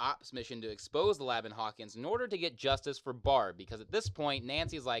secret ops mission to expose the lab in Hawkins in order to get justice for Barb, because at this point,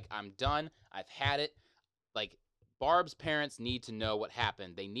 Nancy's like, I'm done. I've had it. Like, Barb's parents need to know what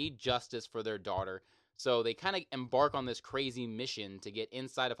happened. They need justice for their daughter. So they kind of embark on this crazy mission to get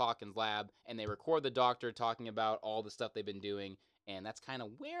inside of Hawkins' lab, and they record the doctor talking about all the stuff they've been doing, and that's kind of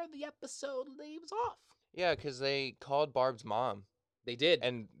where the episode leaves off. Yeah, because they called Barb's mom. They did.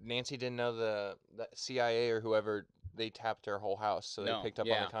 And Nancy didn't know the CIA or whoever, they tapped her whole house, so they picked up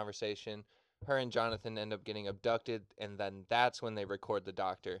on the conversation. Her and Jonathan end up getting abducted, and then that's when they record the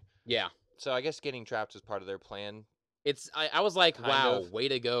doctor. Yeah. So I guess getting trapped was part of their plan. I was like, wow, of. way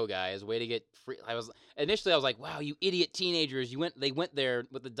to go, guys, way to get free. Initially I was like, wow, you idiot teenagers, they went there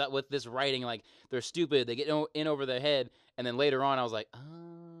with this writing, like, they're stupid, they get in over their head, and then later on I was like,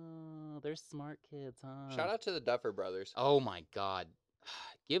 oh, they're smart kids, huh? Shout out to the Duffer Brothers. Oh my god,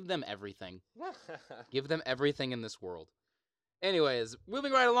 give them everything. Give them everything in this world. Anyways,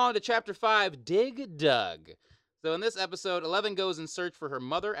 moving right along to Chapter 5, Dig Dug. So in this episode, Eleven goes in search for her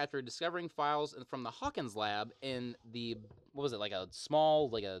mother after discovering files from the Hawkins lab in the, what was it, like a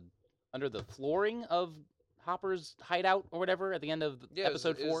small, under the flooring of Hopper's hideout or whatever at the end of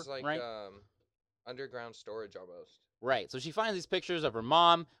episode 4, it was like, right? Underground storage almost. Right, so she finds these pictures of her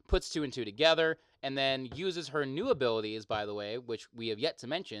mom, puts 2 and 2 together, and then uses her new abilities, by the way, which we have yet to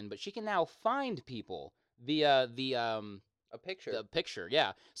mention, but she can now find people via a picture. The picture,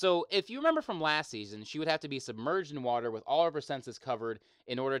 yeah. So if you remember from last season, she would have to be submerged in water with all of her senses covered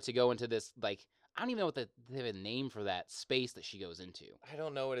in order to go into this, like, I don't even know what they have a name for that space that she goes into. I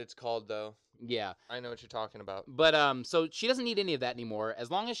don't know what it's called, though. Yeah. I know what you're talking about. But so she doesn't need any of that anymore, as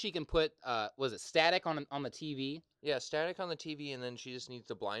long as she can put was it static on the TV? Yeah, static on the TV, and then she just needs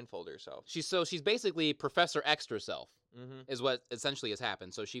to blindfold herself. She's basically Professor X herself. Mm-hmm. Is what essentially has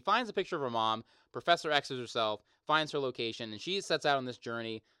happened. So she finds a picture of her mom, Professor X's herself, finds her location, and she sets out on this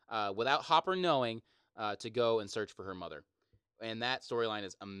journey without Hopper knowing to go and search for her mother. And that storyline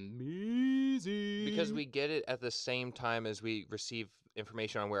is amazing. Because we get it at the same time as we receive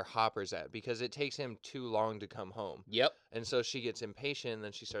information on where Hopper's at, because it takes him too long to come home. Yep. And so she gets impatient, and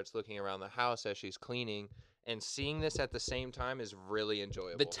then she starts looking around the house as she's cleaning. And seeing this at the same time is really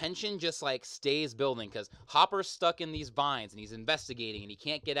enjoyable. The tension just like stays building because Hopper's stuck in these vines and he's investigating and he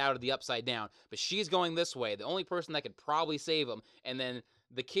can't get out of the Upside Down. But she's going this way, the only person that could probably save him. And then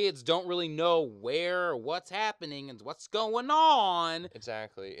the kids don't really know what's happening and what's going on.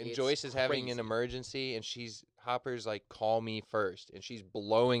 Exactly. And It's Joyce is having crazy. an emergency, and Hopper's like, call me first. And she's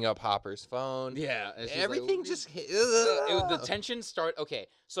blowing up Hopper's phone. Yeah. and she's Everything like, just hit. the tension start. Okay,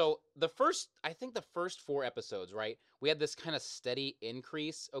 so I think the first 4 episodes, right? We had this kind of steady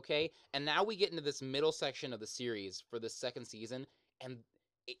increase, okay, and now we get into this middle section of the series for the second season, and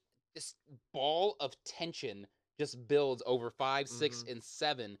this ball of tension just builds over 5, 6, and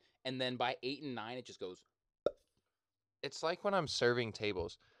 7, and then by 8 and 9, it just goes. It's like when I'm serving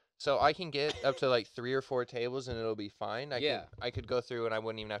tables. So I can get up to like 3 or 4 tables and it'll be fine. I could go through and I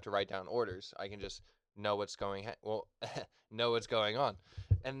wouldn't even have to write down orders. I can just know what's know what's going on.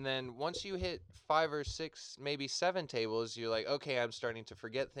 And then once you hit 5 or 6, maybe 7 tables, you're like, okay, I'm starting to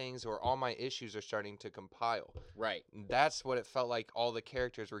forget things, or all my issues are starting to compile. Right. That's what it felt like all the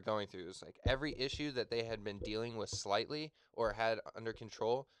characters were going through. It was like every issue that they had been dealing with slightly or had under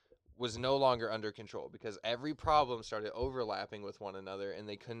control was no longer under control, because every problem started overlapping with one another and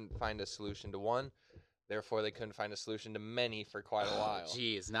they couldn't find a solution to one. Therefore, they couldn't find a solution to many for quite a while.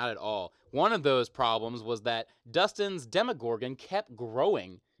 Jeez, not at all. One of those problems was that Dustin's Demogorgon kept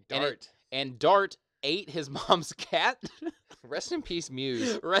growing. Dart. And Dart ate his mom's cat. Rest in peace,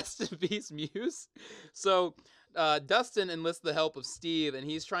 Muse. Rest in peace, Muse. So Dustin enlists the help of Steve, and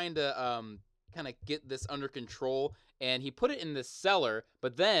he's trying to kind of get this under control. And he put it in this cellar,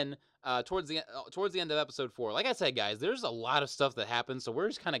 but then towards the end of episode 4, like I said, guys, there's a lot of stuff that happens, so we're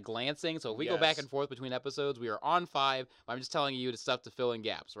just kind of glancing. So if we go back and forth between episodes, we are on 5. But I'm just telling you the stuff to fill in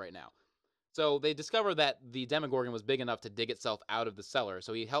gaps right now. So they discover that the Demogorgon was big enough to dig itself out of the cellar.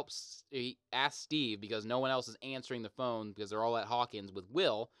 So he asks Steve, because no one else is answering the phone because they're all at Hawkins with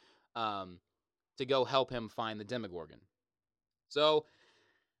Will, to go help him find the Demogorgon. So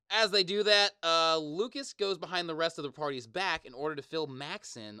as they do that, Lucas goes behind the rest of the party's back in order to fill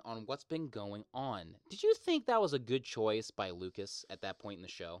Max in on what's been going on. Did you think that was a good choice by Lucas at that point in the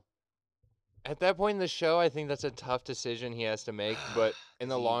show? At that point in the show, I think that's a tough decision he has to make, but in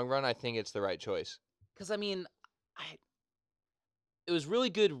the long run, I think it's the right choice. Because, I mean, it was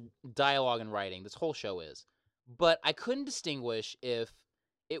really good dialogue and writing, this whole show is, but I couldn't distinguish if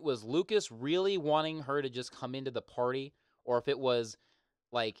it was Lucas really wanting her to just come into the party, or if it was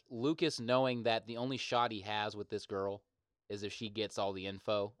like Lucas knowing that the only shot he has with this girl is if she gets all the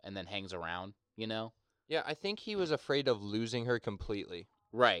info and then hangs around, you know? Yeah, I think he was afraid of losing her completely.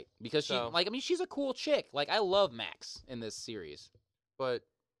 Right, because she's a cool chick. Like, I love Max in this series. But,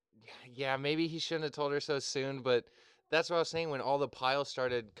 yeah, maybe he shouldn't have told her so soon, but that's what I was saying when all the piles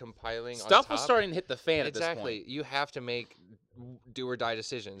started compiling Stuff on top. was starting to hit the fan at this point. Exactly. You have to make do or die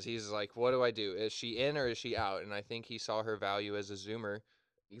decisions. He's like, what do I do? Is she in or is she out? And I think he saw her value as a Zoomer.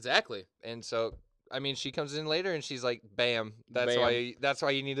 Exactly. And so, I mean, she comes in later and she's like, bam. That's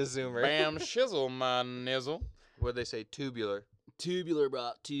why you need a Zoomer. Bam, shizzle, my nizzle. What'd they say? Tubular. Tubular,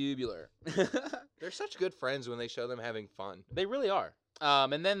 bro. Tubular. They're such good friends when they show them having fun. They really are.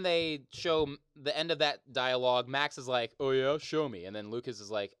 And then they show the end of that dialogue. Max is like, oh, yeah, show me. And then Lucas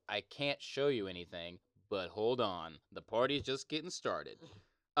is like, I can't show you anything, but hold on. The party's just getting started.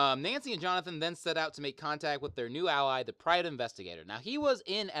 Nancy and Jonathan then set out to make contact with their new ally, the private investigator. Now, he was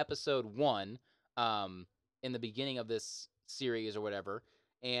in episode 1 in the beginning of this series or whatever,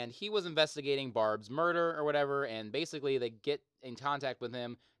 and he was investigating Barb's murder or whatever, and basically they get in contact with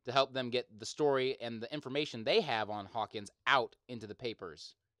him to help them get the story and the information they have on Hawkins out into the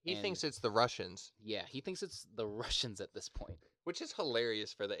papers. He thinks it's the Russians. Yeah, he thinks it's the Russians at this point. Which is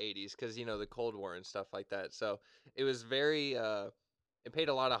hilarious for the 80s because, you know, the Cold War and stuff like that. So it was very... it paid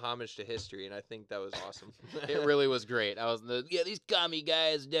a lot of homage to history, and I think that was awesome. It really was great. These commie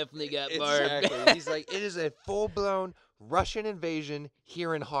guys definitely got Barb. Exactly. He's like, it is a full-blown Russian invasion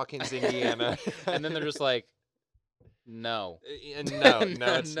here in Hawkins, Indiana. And then they're just like, no. No,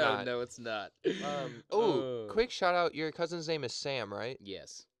 it's not. No, it's not. Quick shout out. Your cousin's name is Sam, right?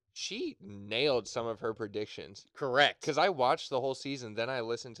 Yes. She nailed some of her predictions. Correct. Because I watched the whole season, then I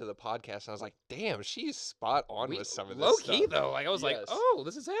listened to the podcast, and I was like, damn, she's spot on with some of this low-key, stuff. though. Like, I was like, oh,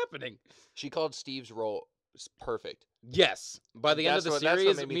 this is happening. She called Steve's role perfect. Yes. By the end of the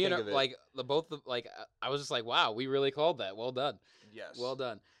series, me and her, like, I was just like, wow, we really called that. Well done. Yes. Well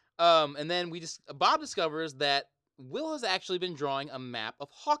done. And then Bob discovers that Will has actually been drawing a map of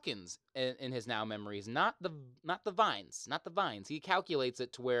Hawkins in his now memories, not the vines. He calculates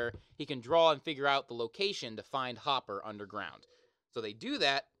it to where he can draw and figure out the location to find Hopper underground. So they do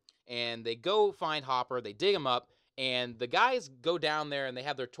that, and they go find Hopper. They dig him up, and the guys go down there, and they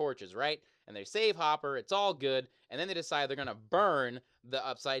have their torches, right? And they save Hopper. It's all good, and then they decide they're gonna burn the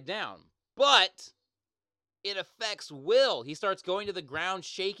Upside Down, but it affects Will. He starts going to the ground,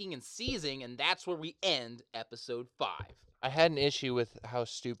 shaking and seizing, and that's where we end episode 5. I had an issue with how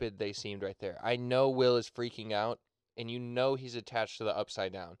stupid they seemed right there. I know Will is freaking out, and you know he's attached to the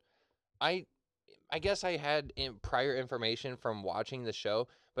Upside Down. I guess I had prior information from watching the show,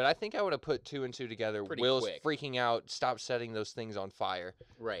 but I think I would have put 2 and 2 together. Pretty Will's quick. freaking out. Stop setting those things on fire.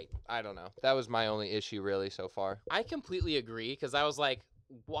 Right. I don't know. That was my only issue, really, so far. I completely agree, because I was like,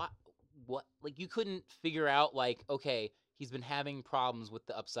 what? Like, you couldn't figure out, like, okay, he's been having problems with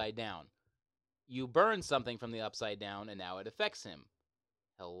the Upside Down. You burn something from the Upside Down, and now it affects him.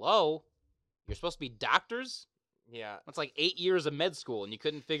 Hello? You're supposed to be doctors? Yeah. That's like 8 years of med school, and you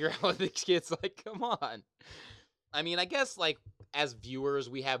couldn't figure out the kids. Like, come on. I mean, I guess, like, as viewers,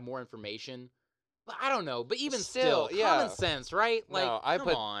 we have more information. But I don't know. But even still, common sense, right? Like, come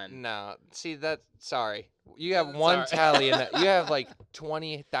on. No. See, sorry. You have one tally in that. You have like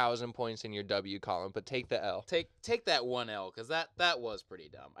 20,000 points in your W column, but take the L. Take that one L, because that was pretty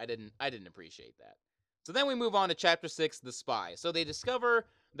dumb. I didn't appreciate that. So then we move on to Chapter 6, The Spy. So they discover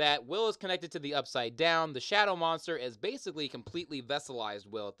that Will is connected to the Upside Down. The Shadow Monster has basically completely vesselized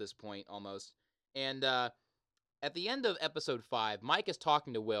Will at this point, almost. And at the end of episode 5, Mike is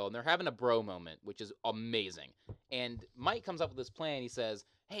talking to Will, and they're having a bro moment, which is amazing. And Mike comes up with this plan. He says,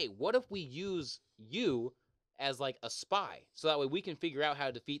 hey, what if we use you as like a spy, so that way we can figure out how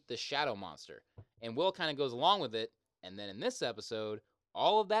to defeat the Shadow Monster? And Will kind of goes along with it, and then in this episode,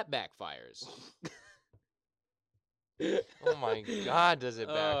 all of that backfires. Oh my God, does it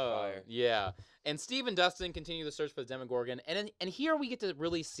backfire? Yeah. And Steve and Dustin continue the search for the Demogorgon, and here we get to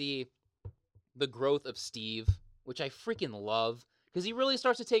really see the growth of Steve, which I freaking love, because he really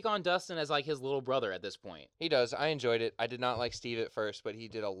starts to take on Dustin as like his little brother at this point. He does. I enjoyed it. I did not like Steve at first, but he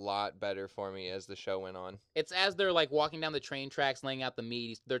did a lot better for me as the show went on. It's as they're like walking down the train tracks, laying out the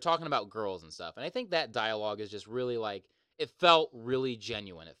meat. They're talking about girls and stuff, and I think that dialogue is just really like, it felt really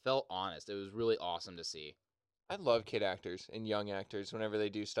genuine. It felt honest. It was really awesome to see. I love kid actors and young actors whenever they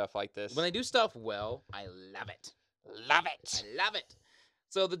do stuff like this. When they do stuff well, I love it. Love it. I love it.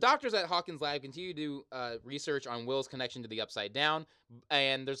 So the doctors at Hawkins' lab continue to do research on Will's connection to the Upside Down,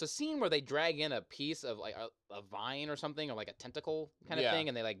 and there's a scene where they drag in a piece of like a vine or something, or like a tentacle kind of thing,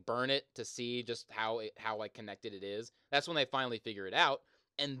 and they like burn it to see just how like connected it is. That's when they finally figure it out,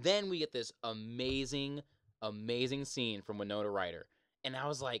 and then we get this amazing scene from Winona Ryder, and I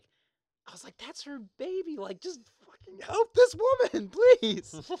was like, that's her baby. Like, just fucking help this woman,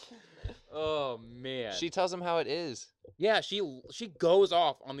 please. Oh man. She tells him how it is. Yeah, she goes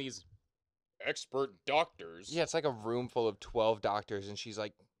off on these expert doctors. Yeah, it's like a room full of 12 doctors, and she's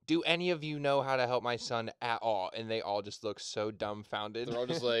like, do any of you know how to help my son at all? And they all just look so dumbfounded. They're all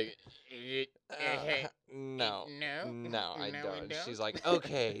just like, no, no, I don't. She's like,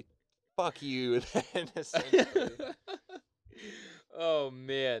 okay, fuck you then, essentially. Oh,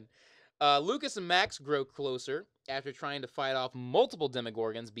 man. Lucas and Max grow closer after trying to fight off multiple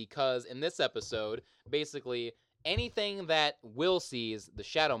Demogorgons because in this episode, basically, anything that Will sees, the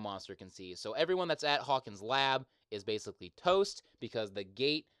Shadow Monster can see. So everyone that's at Hawkins' lab is basically toast because the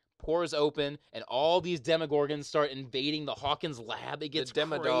gate pours open and all these Demogorgons start invading the Hawkins lab. It gets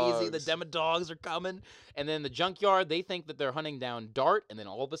crazy. The Demodogs are coming. And then the junkyard, they think that they're hunting down Dart, and then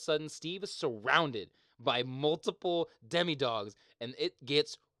all of a sudden Steve is surrounded by multiple Demidogs, and it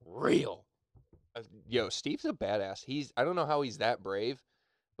gets real. Yo, Steve's a badass. I don't know how he's that brave,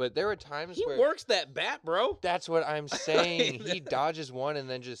 but there are times he where works that bat, bro. That's what I'm saying. He dodges one and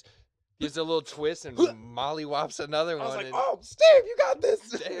then just gives a little twist and mollywops another one. I was like, and, oh, Steve, you got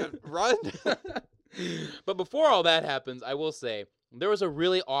this. Damn, run. But before all that happens, I will say there was a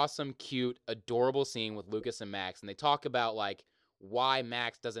really awesome, cute, adorable scene with Lucas and Max, and they talk about like why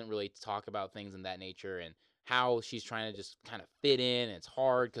Max doesn't really talk about things in that nature and how she's trying to just kind of fit in, and it's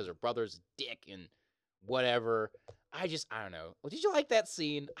hard because her brother's a dick and whatever. I don't know. Well, did you like that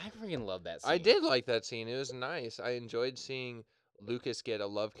scene? I freaking love that scene. I did like that scene. It was nice. I enjoyed seeing Lucas get a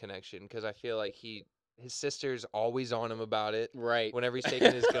love connection because I feel like his sister's always on him about it. Right. Whenever he's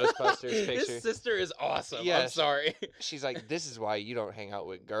taking his Ghostbusters picture. His sister is awesome. Yes. I'm sorry. She's like, this is why you don't hang out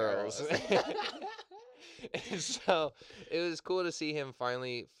with girls. And so it was cool to see him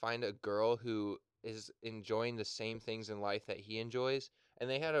finally find a girl who is enjoying the same things in life that he enjoys, and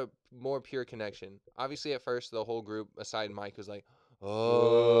they had a more pure connection. Obviously, at first, the whole group, aside Mike, was like,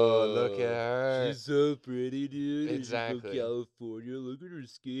 oh, look at her. She's so pretty, dude. Exactly. She's from California. Look at her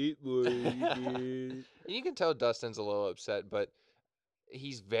skateboarding, dude. And you can tell Dustin's a little upset, but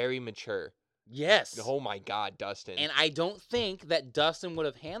he's very mature. Yes. Oh my God, Dustin. And I don't think that Dustin would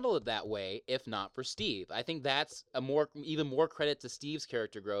have handled it that way if not for Steve. I think that's even more credit to Steve's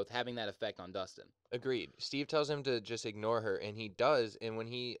character growth having that effect on Dustin. Agreed. Steve tells him to just ignore her, and he does. And when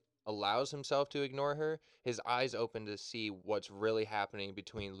he allows himself to ignore her, his eyes open to see what's really happening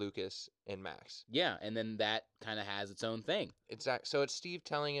between Lucas and Max. Yeah, and then that kind of has its own thing. So it's Steve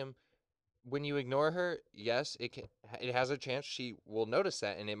telling him, when you ignore her, yes, it has a chance she will notice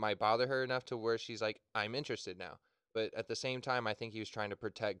that, and it might bother her enough to where she's like, I'm interested now. But at the same time, I think he was trying to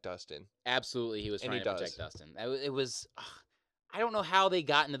protect Dustin. Absolutely, he was trying to protect Dustin. It was... I don't know how they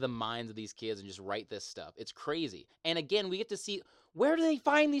got into the minds of these kids and just write this stuff. It's crazy. And again, we get to see, where do they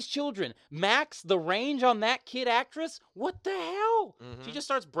find these children? Max, the range on that kid actress? What the hell? Mm-hmm. She just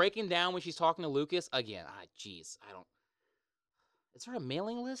starts breaking down when she's talking to Lucas. Again, jeez, I don't... Is there a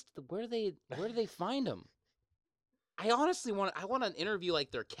mailing list? Where do they find them? I honestly want an interview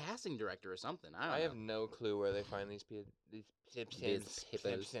like their casting director or something. I have no clue where they find these Pipsons.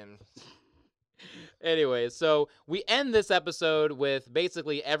 Anyway, so we end this episode with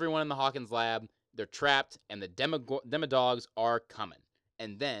basically everyone in the Hawkins lab. They're trapped, and the Demodogs are coming.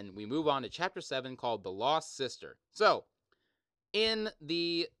 And then we move on to chapter 7 called The Lost Sister. So, in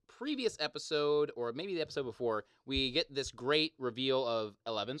the previous episode, or maybe the episode before, we get this great reveal of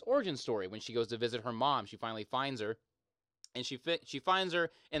Eleven's origin story. When she goes to visit her mom, she finally finds her, and she finds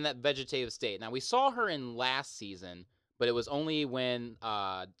her in that vegetative state. Now, we saw her in last season, but it was only when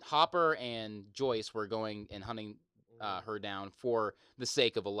Hopper and Joyce were going and hunting her down for the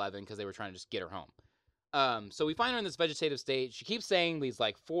sake of 11, because they were trying to just get her home. So we find her in this vegetative state. She keeps saying these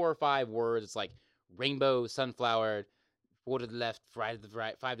like 4 or 5 words. It's like rainbow, sunflower, 4 to the left, 5 to the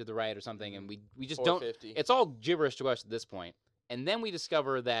right, 5 to the right, or something. And we just don't. It's all gibberish to us at this point. And then we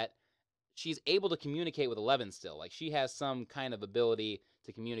discover that she's able to communicate with 11 still. Like, she has some kind of ability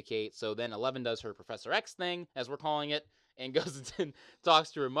to communicate. So then 11 does her Professor X thing, as we're calling it, and goes and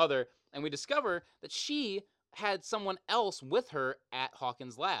talks to her mother. And we discover that she had someone else with her at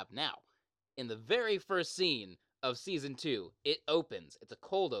Hawkins' lab. Now, in the very first scene of season 2, it opens. It's a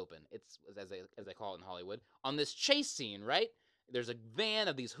cold open. It's, as they call it in Hollywood, on this chase scene, right? There's a van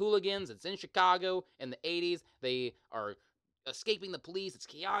of these hooligans. It's in Chicago in the 80s. They are escaping the police. It's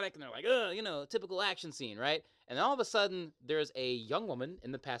chaotic, and they're like, ugh, typical action scene, right? And then all of a sudden, there's a young woman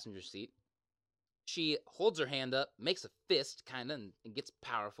in the passenger seat. She holds her hand up, makes a fist, kind of, and gets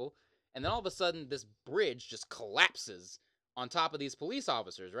powerful. And then all of a sudden, this bridge just collapses on top of these police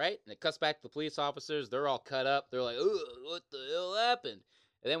officers, right? And it cuts back to the police officers. They're all cut up. They're like, ugh, what the hell happened?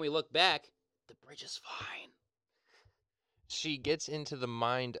 And then we look back. The bridge is fine. She gets into the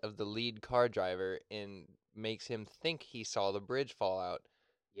mind of the lead car driver and makes him think he saw the bridge fall out.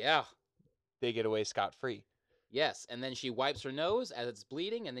 Yeah. They get away scot-free. Yes, and then she wipes her nose as it's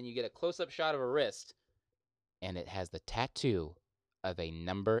bleeding, and then you get a close-up shot of her wrist, and it has the tattoo of a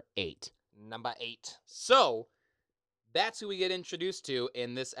number 8. Number 8. So, that's who we get introduced to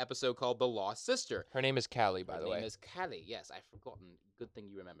in this episode called The Lost Sister. Her name is Callie, by the way. Her name is Callie. Yes, I've forgotten. Good thing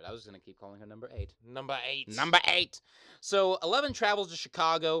you remembered. I was going to keep calling her number 8. Number 8. Number 8. So, 11 travels to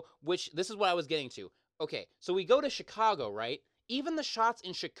Chicago, which, this is what I was getting to. Okay, so we go to Chicago, right? Even the shots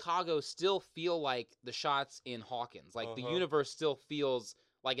in Chicago still feel like the shots in Hawkins. Like, the universe still feels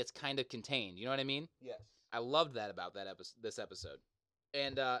like it's kind of contained. You know what I mean? Yes. I loved that about this episode.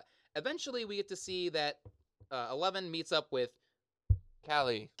 And eventually we get to see that 11 meets up with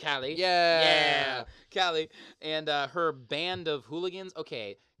Callie. Yeah. Callie. And her band of hooligans.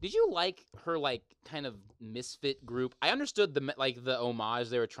 Okay, did you like her, like, kind of misfit group? I understood the homage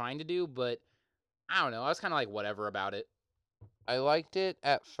they were trying to do, but I don't know. I was kind of like whatever about it. I liked it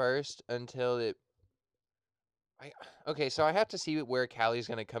at first until it... Okay, so I have to see where Callie's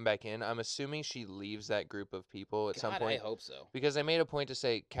going to come back in. I'm assuming she leaves that group of people at some point. I hope so. Because they made a point to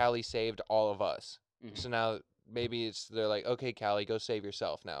say, Callie saved all of us. Mhm. So now maybe they're like, okay, Callie, go save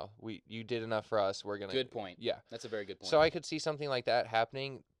yourself now. You did enough for us. We're going to... Good point. Yeah. That's a very good point. So I could see something like that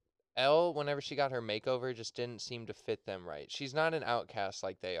happening. Elle, whenever she got her makeover, just didn't seem to fit them right. She's not an outcast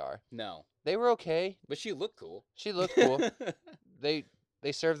like they are. No. They were okay. But she looked cool. She looked cool. They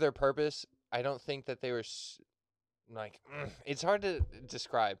served their purpose. I don't think that they were it's hard to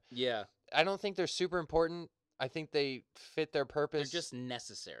describe. Yeah. I don't think they're super important. I think they fit their purpose. They're just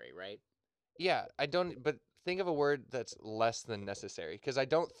necessary, right? Yeah, but think of a word that's less than necessary, because I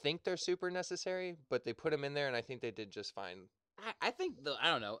don't think they're super necessary, but they put them in there, and I think they did just fine. I think, I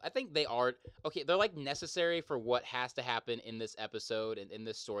don't know. I think they are, okay, they're like necessary for what has to happen in this episode and in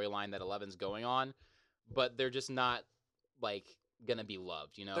this storyline that 11's going on, but they're just not, like, gonna be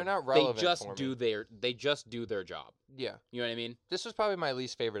loved, you know? They're not relevant They just for do me. they just do their job. Yeah. You know what I mean? This was probably my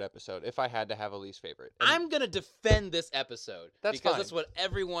least favorite episode, if I had to have a least favorite. And I'm gonna defend this episode. That's because fine. that's what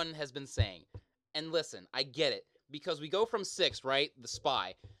everyone has been saying. And listen, I get it. Because we go from 6, right? The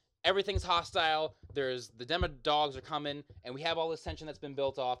spy. Everything's hostile. There's the demo dogs are coming, and we have all this tension that's been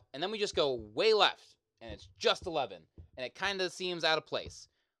built off, and then we just go way left, and it's just 11, and it kind of seems out of place.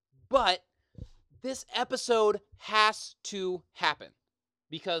 But this episode has to happen,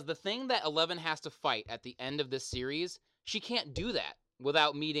 because the thing that 11 has to fight at the end of this series, she can't do that what's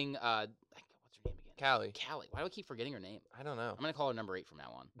her name again? Callie. Why do I keep forgetting her name? I don't know. I'm gonna call her number 8 from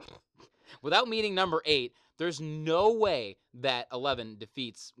now on. Without meeting number 8, there's no way that 11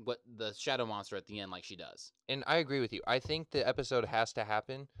 defeats what the shadow monster at the end like she does. And I agree with you. I think the episode has to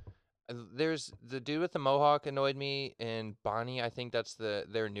happen. There's the dude with the mohawk annoyed me, and Bonnie, I think that's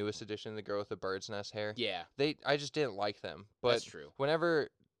their newest addition, the girl with the bird's nest hair. Yeah. I just didn't like them. But That's true. Whenever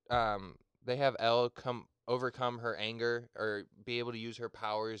they have Elle overcome her anger or be able to use her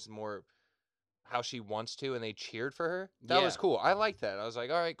powers more how she wants to, and they cheered for her, that was cool. I liked that. I was like,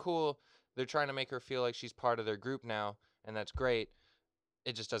 all right, cool. They're trying to make her feel like she's part of their group now, and that's great.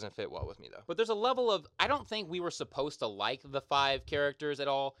 It just doesn't fit well with me though. But there's a level of I don't think we were supposed to like the 5 characters at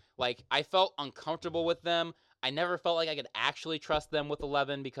all. Like I felt uncomfortable with them. I never felt like I could actually trust them with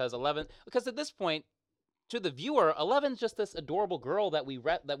 11 because at this point to the viewer, 11's just this adorable girl that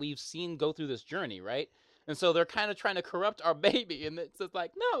we've seen go through this journey, right? And so they're kind of trying to corrupt our baby, and it's just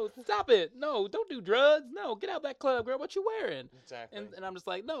like, no, stop it, no, don't do drugs, no, get out of that club, girl, what you wearing? Exactly. And I'm just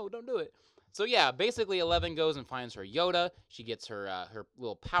like, no, don't do it. So yeah, basically 11 goes and finds her Yoda. She gets her her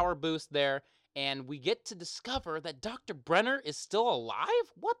little power boost there, and we get to discover that Dr. Brenner is still alive.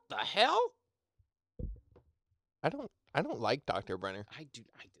 What the hell? I don't like Dr. Brenner. I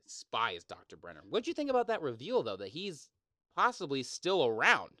despise Dr. Brenner. What'd you think about that reveal though, that he's possibly still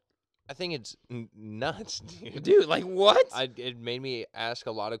around? I think it's nuts, dude. Dude, like what? It made me ask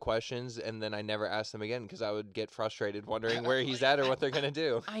a lot of questions, and then I never asked them again because I would get frustrated wondering where he's at or what they're gonna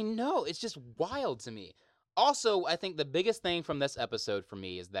do. I know, it's just wild to me. Also, I think the biggest thing from this episode for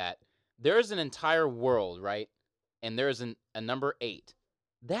me is that there's an entire world, right? And there's a number 8.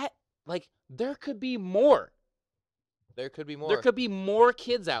 That, like, there could be more. There could be more. There could be more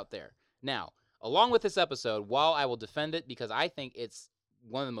kids out there. Now, along with this episode, while I will defend it because I think it's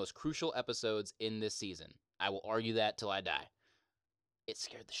one of the most crucial episodes in this season, I will argue that till I die. It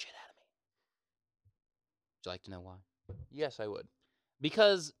scared the shit out of me. Would you like to know why? Yes, I would.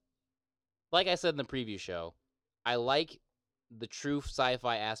 Because, like I said in the preview show, I like the true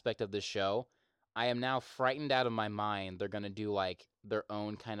sci-fi aspect of this show. I am now frightened out of my mind they're going to do, like, their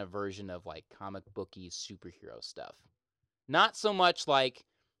own kind of version of, like, comic booky superhero stuff. Not so much, like,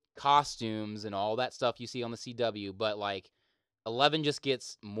 costumes and all that stuff you see on the CW, but, like, 11 just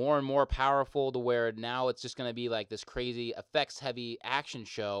gets more and more powerful to where now it's just going to be, like, this crazy effects-heavy action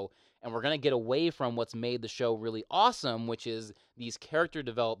show, and we're going to get away from what's made the show really awesome, which is these character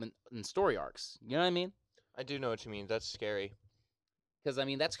development and story arcs. You know what I mean? I do know what you mean. That's scary. Because, I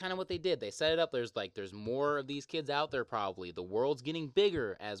mean, that's kind of what they did. They set it up. There's more of these kids out there probably. The world's getting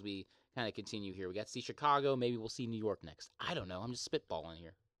bigger as we kind of continue here. We got to see Chicago. Maybe we'll see New York next. I don't know. I'm just spitballing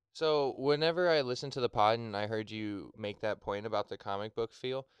here. So whenever I listened to the pod and I heard you make that point about the comic book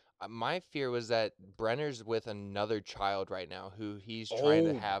feel, my fear was that Brenner's with another child right now who he's trying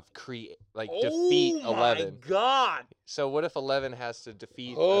to have defeat 11. Oh my God. So what if 11 has to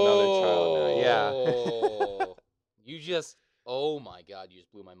defeat another child now? Yeah. You just... Oh my God, you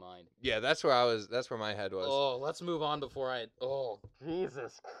just blew my mind. Yeah, that's where my head was. Oh, let's move on before I... Oh,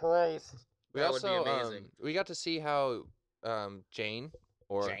 Jesus Christ. That would be amazing. We got to see how Jane,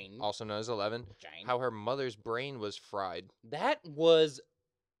 also known as 11, how her mother's brain was fried. That was...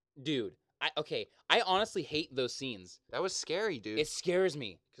 Dude, I honestly hate those scenes. That was scary, dude. It scares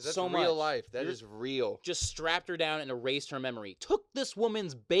me because that's so real much. life. That is real. Just strapped her down and erased her memory. Took this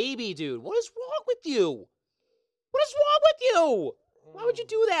woman's baby, dude. What is wrong with you? What is wrong with you? Why would you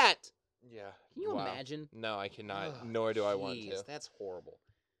do that? Yeah. Can you imagine? No, I cannot. Nor do I want to. That's horrible.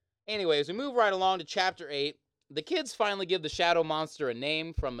 Anyways, we move right along to Chapter 8. The kids finally give the shadow monster a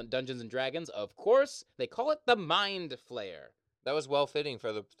name from Dungeons & Dragons. Of course, they call it the Mind Flayer. That was well-fitting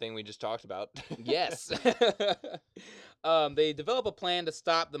for the thing we just talked about. Yes. They develop a plan to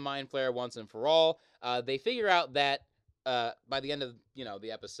stop the Mind Flayer once and for all. They figure out that by the end of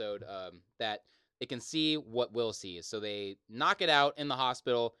the episode that it can see what Will sees. So they knock it out in the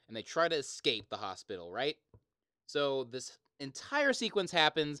hospital, and they try to escape the hospital, right? So this entire sequence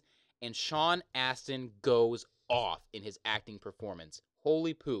happens, and Sean Astin goes off in his acting performance.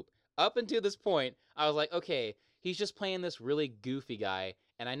 Holy poop. Up until this point, I was like, okay, he's just playing this really goofy guy,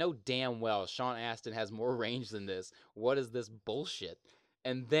 and I know damn well Sean Astin has more range than this. What is this bullshit?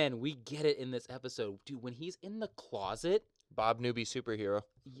 And then we get it in this episode. Dude, when he's in the closet... Bob Newby superhero.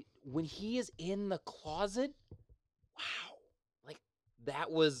 When he is in the closet, wow. Like, that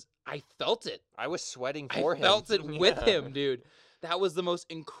was... I felt it. I was sweating for him. I felt it with him, dude. That was the most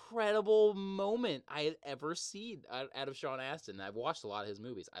incredible moment I had ever seen out of Sean Astin. I've watched a lot of his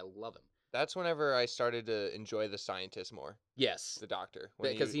movies. I love him. That's whenever I started to enjoy the scientist more. Yes. The doctor.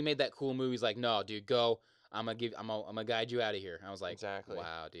 Because he made that cool movie. He's like, no, dude, go. I'm gonna guide you out of here. I was like, exactly.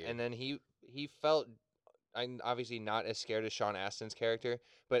 Wow, dude. And then he felt... I'm obviously not as scared as Sean Astin's character,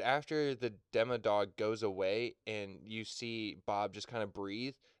 but after the demo dog goes away and you see Bob just kind of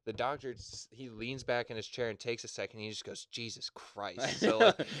breathe, the doctor, he leans back in his chair and takes a second, and he just goes, Jesus Christ. So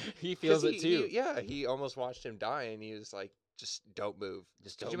like, he feels it too. He almost watched him die, and he was like, just don't move.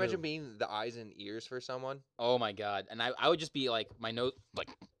 Could you imagine being the eyes and ears for someone? Oh my God. And I would just be like, my nose, like...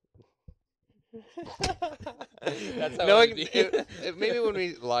 That's how maybe when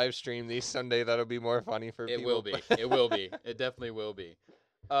we live stream these someday, that'll be more funny for people. It will be. It will be. It definitely will be.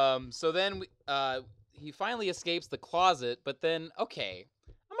 So then he finally escapes the closet, but then, okay,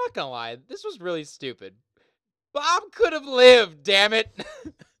 I'm not gonna lie, this was really stupid. Bob could have lived, damn it.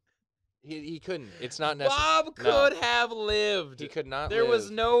 He couldn't. It's not necessary. Bob could have lived. He could not There was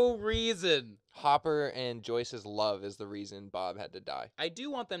live. no reason. Hopper and Joyce's love is the reason Bob had to die. I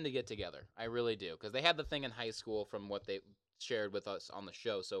do want them to get together. I really do, because they had the thing in high school from what they shared with us on the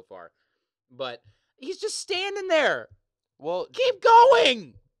show so far. But he's just standing there. Well, Keep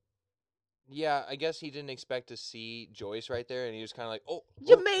going. yeah, I guess he didn't expect to see Joyce right there, and he was kind of like, "Oh,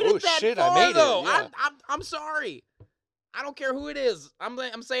 You made it that shit, far, I made though. it." Yeah. I'm sorry. I don't care who it is.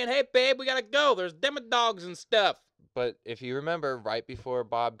 I'm saying, hey, babe, we gotta go. There's demodogs and stuff. But if you remember, right before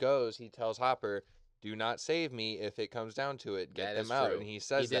Bob goes, he tells Hopper, "Do not save me if it comes down to it. Get That them is out." true. And he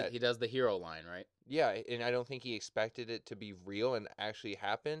says that. He does the hero line, right? Yeah, and I don't think he expected it to be real and actually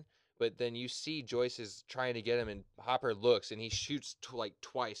happen. But then you see Joyce is trying to get him, and Hopper looks, and he shoots like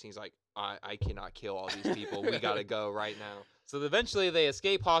twice, and he's like, I cannot kill all these people. We gotta go right now. So eventually they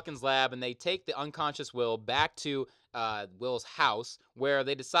escape Hawkins' lab and they take the unconscious Will back to Will's house, where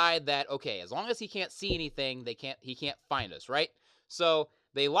they decide that, okay, as long as he can't see anything, he can't find us, right? So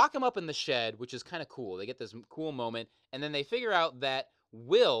they lock him up in the shed, which is kind of cool. They get this cool moment, and then they figure out that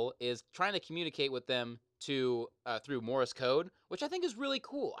Will is trying to communicate with them through Morse code, which I think is really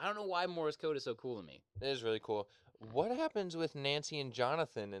cool. I don't know why Morse code is so cool to me. It is really cool. What happens with Nancy and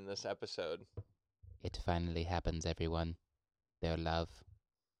Jonathan in this episode? It finally happens, everyone. Their love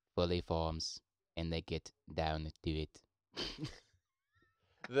fully forms, and they get down to it.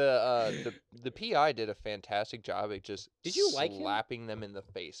 The PI did a fantastic job at just Did you like him? slapping them in the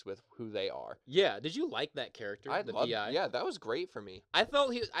face with who they are. Yeah, did you like that character, the PI? Yeah, that was great for me. I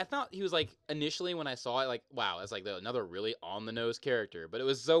thought he was like, initially when I saw it, like, wow, that's like another really on the nose character, but it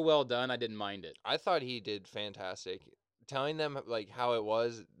was so well done, I didn't mind it. I thought he did fantastic. Telling them like how it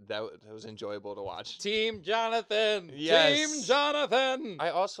was, that was enjoyable to watch. Team Jonathan. Yes. Team Jonathan. I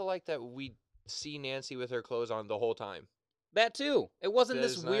also like that we see Nancy with her clothes on the whole time. That too. It wasn't That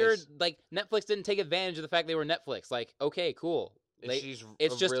this is weird, nice. like, Netflix didn't take advantage of the fact they were Netflix. Like, okay, cool.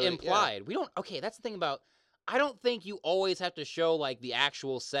 It's just really, implied. We don't. Okay, that's the thing about. I don't think you always have to show like the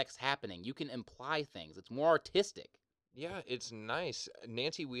actual sex happening. You can imply things. It's more artistic. Yeah, it's nice.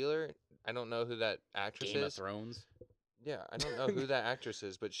 Nancy Wheeler. I don't know who that actress Game of is. Thrones. Yeah, I don't know who that actress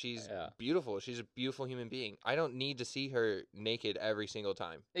is, but she's Yeah. beautiful. She's a beautiful human being. I don't need to see her naked every single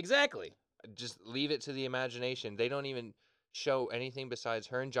time. Exactly. Just leave it to the imagination. They don't even show anything besides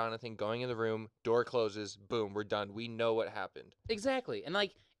her and Jonathan going in the room, door closes, boom, we're done. We know what happened. Exactly. And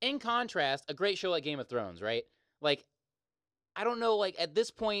like in contrast, a great show like Game of Thrones, right? Like I don't know, like at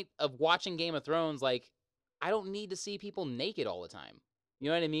this point of watching Game of Thrones, like I don't need to see people naked all the time. You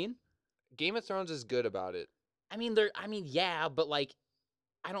know what I mean? Game of Thrones is good about it. I mean yeah, but like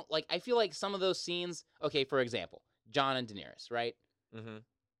I feel like some of those scenes, okay, for example, Jon and Daenerys, right? Mm-hmm.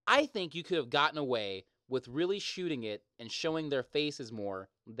 I think you could have gotten away with really shooting it and showing their faces more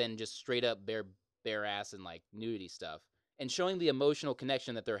than just straight up bare ass and like nudity stuff, and showing the emotional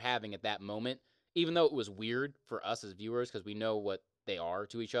connection that they're having at that moment, even though it was weird for us as viewers because we know what they are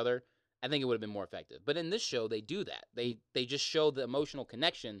to each other. I think it would have been more effective. But in this show, they do that. They just show the emotional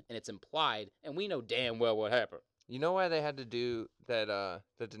connection, and it's implied, and we know damn well what happened. You know why they had to do that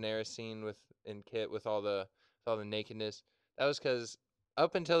the Daenerys scene in Kit with all the nakedness? That was because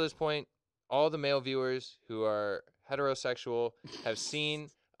up until this point, all the male viewers who are heterosexual have seen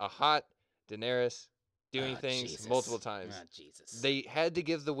a hot Daenerys doing things Jesus. multiple times. Jesus. They had to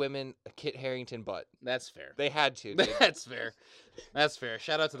give the women a Kit Harington butt. That's fair. They had to. Dude. That's fair. That's fair.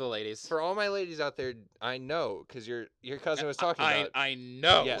 Shout out to the ladies. For all my ladies out there, I know because your cousin was talking about. I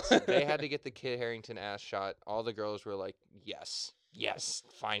know. Yes, they had to get the Kit Harington ass shot. All the girls were like, "Yes, yes,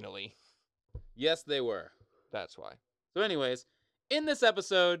 finally." Yes, they were. That's why. So, anyways, in this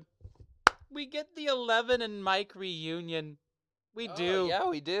episode, we get the 11 and Mike reunion. We do. Yeah,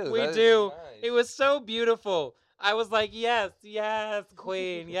 we do. We That is do. nice. It was so beautiful. I was like, yes,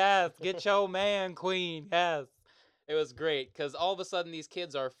 queen, yes, get your man, queen, yes. It was great because all of a sudden these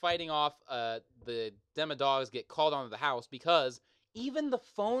kids are fighting off the Demodogs get called onto the house because even the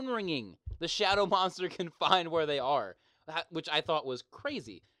phone ringing, the Shadow Monster can find where they are, which I thought was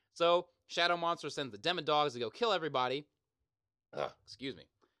crazy. So Shadow Monster sends the Demodogs to go kill everybody. Excuse me.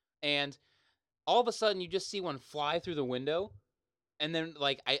 And all of a sudden you just see one fly through the window. And then,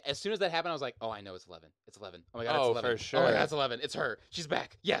 like, as soon as that happened, I was like, oh, I know it's 11. It's 11. Oh, my God, it's 11. for sure. Oh, my God, it's 11. It's her. She's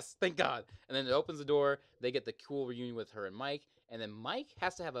back. Yes, thank God. And then it opens the door. They get the cool reunion with her and Mike. And then Mike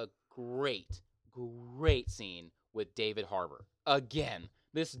has to have a great, great scene with David Harbour. Again,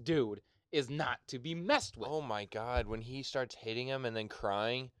 this dude is not to be messed with. Oh my God! When he starts hitting him and then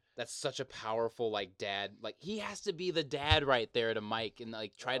crying, That's such a powerful like dad. Like he has to be the dad right there to Mike and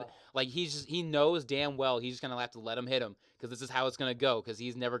like try to like he knows damn well he's just gonna have to let him hit him because this is how it's gonna go because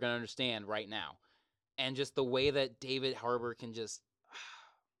he's never gonna understand right now. And just the way that David Harbour can just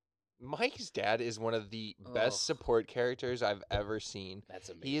Mike's dad is one of the ugh, best support characters I've ever seen. that's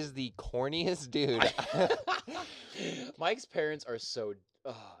amazing. He is the corniest dude. Mike's parents are so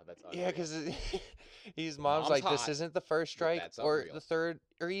that's unreal. Yeah, because his mom's Mom's like, hot, this isn't the first but strike that's or unreal. the third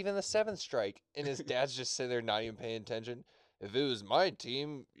or even the seventh strike. And his dad's just sitting there not even paying attention. If it was my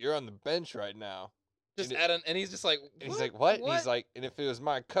team, you're on the bench right now. Just and, add an, and he's just like, and he's like, what? And he's like, and if it was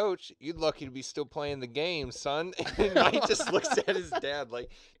my coach, you'd lucky to be still playing the game, son. And Mike just looks at his dad like,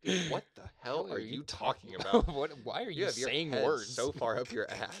 dude, what the hell are you talking about? Why are You you have your saying head words so far up your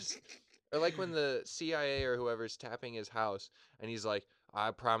ass. Or like when the CIA or whoever's tapping his house and he's like,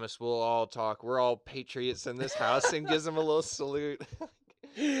 I promise we'll all talk. We're all patriots in this house, and gives him a little salute.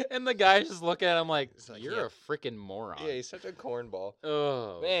 And the guy's just looking at him like, like, you're yeah. a freaking moron. Yeah, he's such a cornball.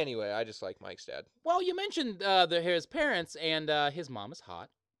 Oh. But anyway, I just like Mike's dad. Well, you mentioned his parents, and his mom is hot.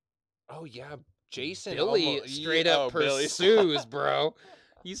 Oh, yeah. Jason. Billy straight up Billy. pursues, bro.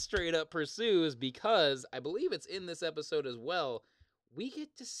 He straight up pursues because I believe it's in this episode as well. We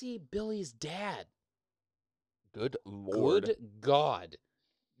get to see Billy's dad. Good Lord. Good God.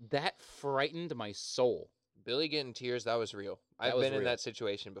 That frightened my soul. Billy getting tears, that was real. That I've was been in real. that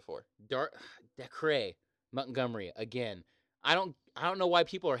situation before. Dacre Montgomery again. I don't know why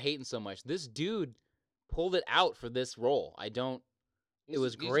people are hating so much. This dude pulled it out for this role. It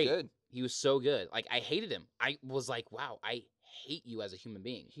was great. He's good. He was so good. Like I hated him. I was like, wow, I hate you as a human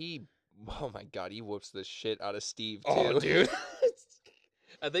being. Oh my God, he whoops the shit out of Steve too. Oh, dude.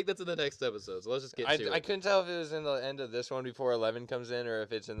 I think that's in the next episode. So let's just get to it. I couldn't tell if it was in the end of this one before 11 comes in or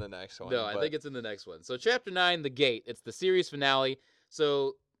if it's in the next one. No, I think it's in the next one. So Chapter 9, The Gate. It's the series finale.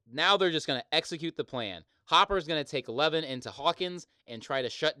 So now they're just going to execute the plan. Hopper's going to take 11 into Hawkins and try to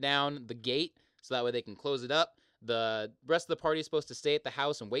shut down the gate so that way they can close it up. The rest of the party is supposed to stay at the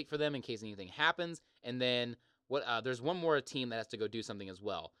house and wait for them in case anything happens. And then there's one more team that has to go do something as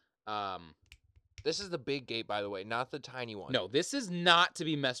well. This is the big gate, by the way, not the tiny one. No, this is not to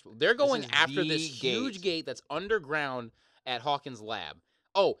be messed with. They're going after this huge gate. gate that's underground at Hawkins' lab.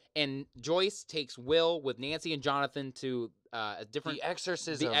 Oh, and Joyce takes Will with Nancy and Jonathan to a different... The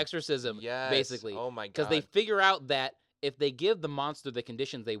exorcism. The exorcism, yes. basically. Oh, my God. Because they figure out that if they give the monster the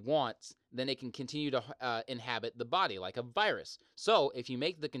conditions they want, then it can continue to inhabit the body like a virus. So if you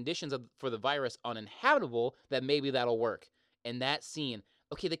make the conditions for the virus uninhabitable, then maybe that'll work. And that scene...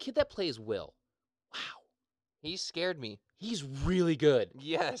 Okay, the kid that plays Will... Wow. He scared me. He's really good.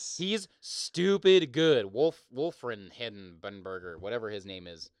 Yes. He's stupid good. Wolfren Hedenberger, whatever his name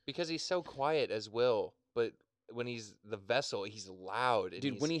is. Because he's so quiet as Will, but when he's the vessel, he's loud. And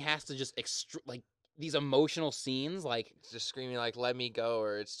Dude, when he has to just like these emotional scenes, like just screaming like "Let me go"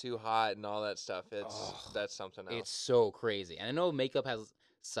 or "It's too hot" and all that stuff. That's something else. It's so crazy. And I know makeup has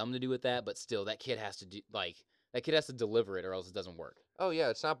some to do with that, but still, that kid has to deliver it, or else it doesn't work. Oh yeah,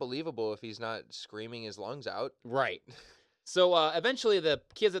 it's not believable if he's not screaming his lungs out. Right. So eventually the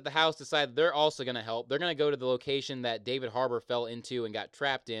kids at the house decide they're also going to help. They're going to go to the location that David Harbour fell into and got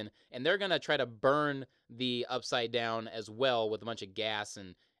trapped in, and they're going to try to burn the Upside Down as well with a bunch of gas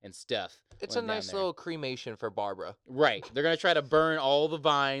and stuff. It's a nice little cremation for Barbara. Right. They're going to try to burn all the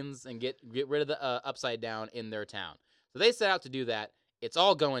vines and get rid of the Upside Down in their town. So they set out to do that. It's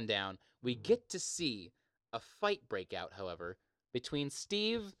all going down. We get to see a fight break out, however, between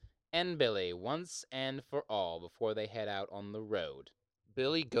Steve and Billy once and for all before they head out on the road.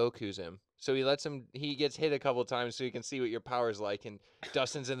 Billy Goku's him. So he gets hit a couple times so you can see what your power's like, and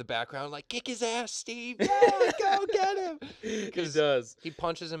Dustin's in the background like, kick his ass, Steve! Yeah, go get him! He does. He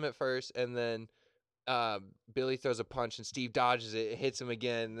punches him at first, and then Billy throws a punch, and Steve dodges it, hits him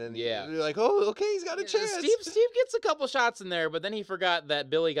again, and then they're like, oh, okay, he's got a chance. Steve gets a couple shots in there, but then he forgot that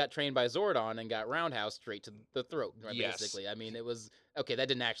Billy got trained by Zordon and got roundhouse straight to the throat, right, basically. I mean, it was... Okay, that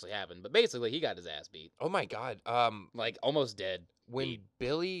didn't actually happen, but basically he got his ass beat. Oh my God. Like, almost dead. When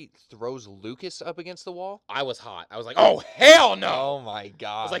Billy throws Lucas up against the wall? I was hot. I was like, oh, hell no! Oh my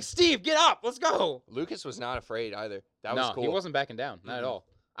God. I was like, Steve, get up! Let's go! Lucas was not afraid either. That was cool. He wasn't backing down. Not at all.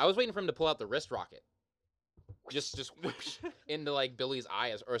 I was waiting for him to pull out the wrist rocket. Just whoosh, into, like, Billy's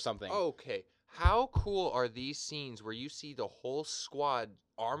eyes or something. Okay. How cool are these scenes where you see the whole squad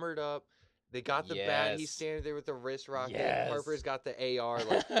armored up? They got the bat. He's standing there with the wrist rocket. Yes. Harper's got the AR.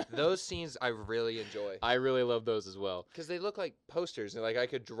 Like, those scenes I really enjoy. I really love those as well. Because they look like posters. And like I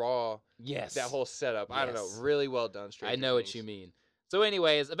could draw that whole setup. Yes. I don't know. Really well done. I know what you mean. So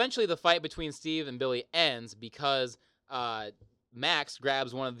anyways, eventually the fight between Steve and Billy ends because Max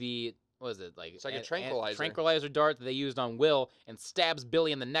grabs one of the, what is it, like It's like a tranquilizer. tranquilizer dart that they used on Will, and stabs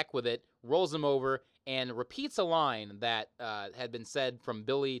Billy in the neck with it, rolls him over, and repeats a line that had been said from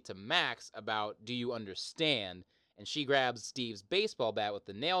Billy to Max about, "Do you understand?" And she grabs Steve's baseball bat with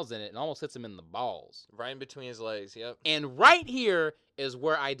the nails in it and almost hits him in the balls. Right in between his legs, yep. And right here is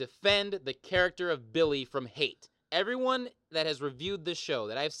where I defend the character of Billy from hate. Everyone that has reviewed this show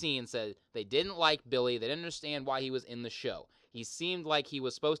that I've seen said they didn't like Billy. They didn't understand why he was in the show. He seemed like he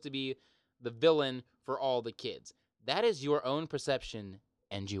was supposed to be the villain for all the kids. That is your own perception,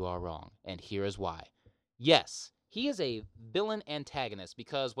 and you are wrong. And here is why. Yes, he is a villain antagonist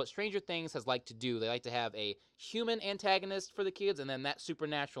because what Stranger Things has liked to do, they like to have a human antagonist for the kids and then that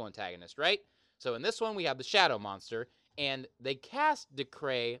supernatural antagonist, right? So in this one, we have the Shadow Monster, and they cast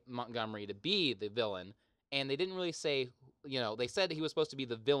Decray Montgomery to be the villain, and they didn't really say, they said he was supposed to be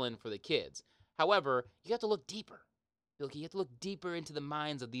the villain for the kids. However, you have to look deeper. You have to look deeper into the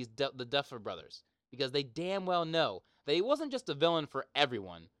minds of the Duffer brothers, because they damn well know that he wasn't just a villain for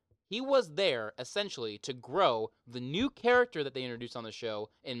everyone. He was there, essentially, to grow the new character that they introduced on the show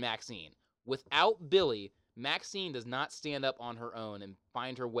in Maxine. Without Billy, Maxine does not stand up on her own and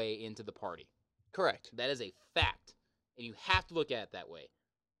find her way into the party. Correct. That is a fact, and you have to look at it that way.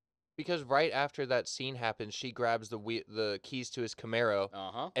 Because right after that scene happens, she grabs the keys to his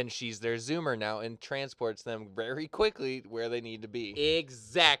Camaro, and she's their Zoomer now and transports them very quickly where they need to be.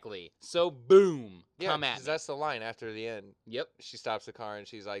 Exactly. So, boom, come at me. That's the line after the end. Yep. She stops the car and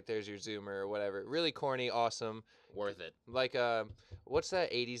she's like, "There's your Zoomer," or whatever. Really corny, awesome. Worth it. Like, what's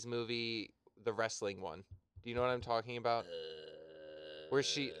that 80s movie, the wrestling one? Do you know what I'm talking about? Where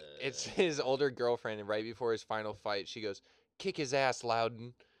it's his older girlfriend, and right before his final fight, she goes, "Kick his ass,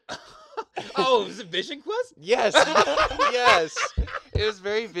 Loudon." Oh, is it Vision Quest? Yes. Yes. It was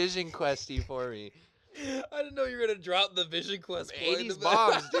very Vision Questy for me. I didn't know you were going to drop the Vision Quest. 80s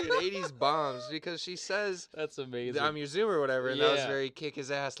bombs, dude. 80s bombs. Because she says, "That's amazing. I'm your Zoomer," or whatever. And that was very "kick his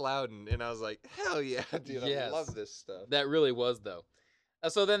ass, Loudon." And I was like, hell yeah, dude. Yes. I love this stuff. That really was, though.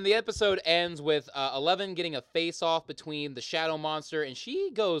 So then the episode ends with 11 getting a face-off between the Shadow Monster, and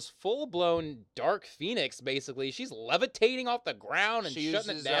she goes full-blown Dark Phoenix, basically. She's levitating off the ground and she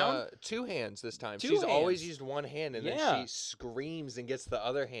shutting uses, it down. Two hands this time. She's She's always used one hand, and then she screams and gets the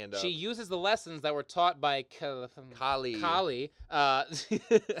other hand up. She uses the lessons that were taught by Kali. That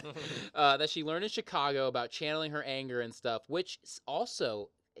she learned in Chicago about channeling her anger and stuff, which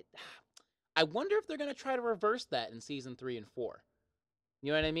also, I wonder if they're going to try to reverse that in season 3 and 4.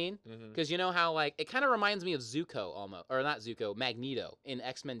 You know what I mean? Because you know how, like, it kind of reminds me of Zuko almost, or not Zuko, Magneto in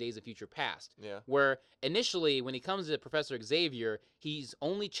X-Men Days of Future Past. Yeah. Where initially, when he comes to Professor Xavier, he's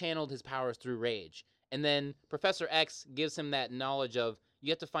only channeled his powers through rage. And then Professor X gives him that knowledge of,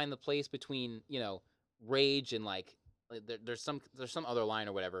 you have to find the place between, rage and, like there's some other line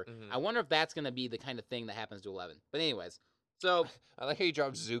or whatever. I wonder if that's going to be the kind of thing that happens to 11. But anyways. So I like how you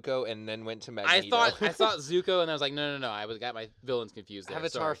dropped Zuko and then went to Magneto. I thought Zuko, and I was like, no. I got my villains confused there.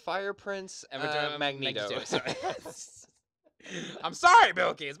 Avatar, Fire Prince, Magneto. Sorry. I'm sorry,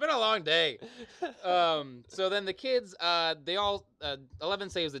 Bilky. It's been a long day. So then the kids, 11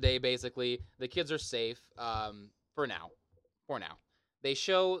 saves the day, basically. The kids are safe for now. They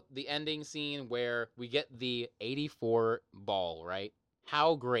show the ending scene where we get the 84 ball, right?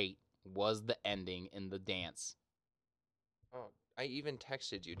 How great was the ending in the dance? Oh, I even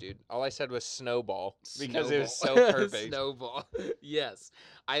texted you, dude. All I said was snowball because it was so perfect. Snowball. Yes.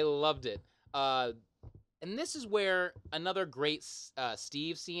 I loved it. And this is where another great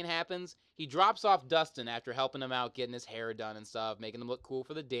Steve scene happens. He drops off Dustin after helping him out, getting his hair done and stuff, making him look cool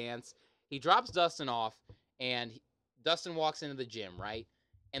for the dance. He drops Dustin off, and Dustin walks into the gym, right?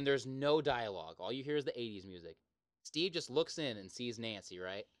 And there's no dialogue. All you hear is the 80s music. Steve just looks in and sees Nancy,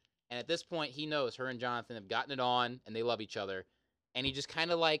 right? And at this point, he knows her and Jonathan have gotten it on, and they love each other. And he just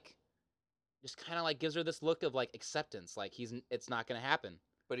kind of like gives her this look of like acceptance, like it's not gonna happen.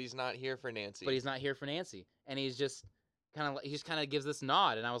 But he's not here for Nancy. And he's just kind of gives this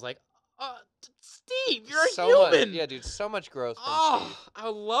nod, and I was like, Steve, you're a human. Yeah, dude, so much growth from Steve. I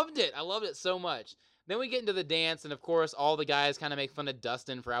loved it. I loved it so much. Then we get into the dance, and of course, all the guys kind of make fun of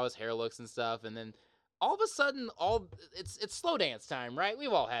Dustin for how his hair looks and stuff, and then all of a sudden, it's slow dance time, right?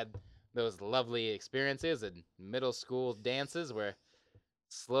 We've all had those lovely experiences in middle school dances where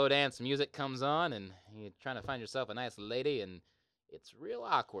slow dance music comes on and you're trying to find yourself a nice lady, and it's real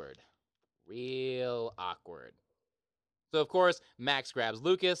awkward. So, of course, Max grabs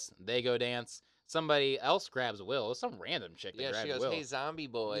Lucas. They go dance. Somebody else grabs Will. Some random chick that grabs Will. Yeah, she goes, "Hey, zombie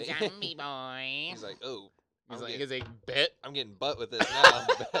boy." Zombie boy. He's like, "Oh." He's like, bet. I'm getting butt with this now.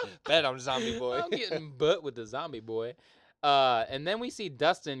 Bet I'm zombie boy. I'm getting butt with the zombie boy. And then we see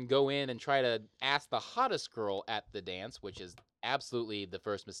Dustin go in and try to ask the hottest girl at the dance, which is absolutely the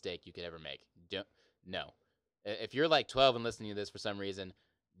first mistake you could ever make. No. If you're like 12 and listening to this for some reason,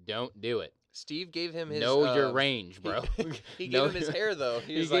 don't do it. Steve gave him his Know your range, bro. He gave him his hair though.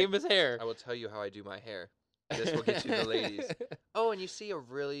 He was gave like, him his hair. I will tell you how I do my hair. This will get you the ladies. Oh, and you see a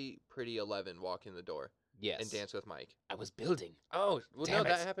really pretty 11 walk in the door Yes. and dance with Mike. I was building. Oh, well, Damn no,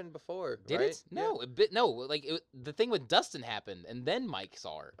 that it. happened before. Did right? it? No, no. Like the thing with Dustin happened, and then Mike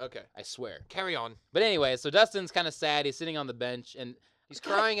saw her. Okay, I swear. carry on. But anyway, so Dustin's kind of sad. He's sitting on the bench, and He's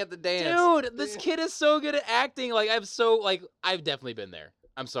crying at the dance. dude, this kid is so good at acting. Like I've definitely been there.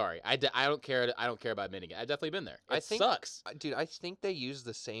 I'm sorry. I don't care. I don't care about admitting it. I've definitely been there. It sucks. Dude, I think they used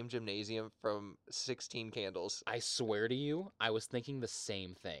the same gymnasium from 16 Candles. I swear to you, I was thinking the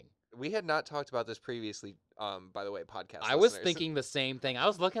same thing. We had not talked about this previously, by the way, podcast I was listeners. thinking the same thing. I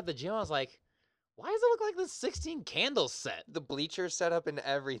was looking at the gym. I was like, why does it look like this 16 Candles set? The bleachers set up and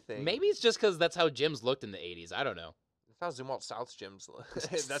everything. Maybe it's just because that's how gyms looked in the 80s. I don't know. That's how Zumwalt South's gyms look.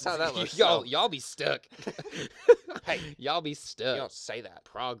 That's how that looks. Y'all be stuck. Hey, y'all be stuck. you don't say that.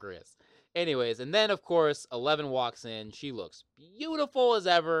 Progress. Anyways, and then of course 11 walks in. She looks beautiful as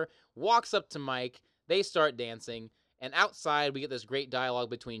ever. Walks up to Mike. They start dancing. And outside, we get this great dialogue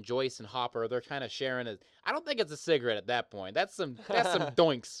between Joyce and Hopper. They're kind of sharing a. I don't think it's a cigarette at that point. That's some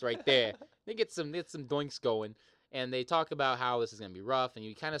doinks right there. They get some doinks going, and they talk about how this is gonna be rough, and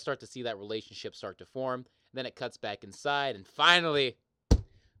you kind of start to see that relationship start to form. Then it cuts back inside, and finally,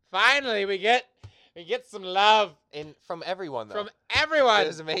 we get some love And from everyone, though. from everyone. It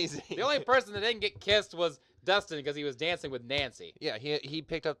was amazing. The only person that didn't get kissed was Dustin because he was dancing with Nancy. Yeah, he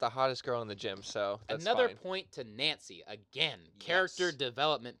picked up the hottest girl in the gym, so that's Another fine. point to Nancy. Again, character Yes.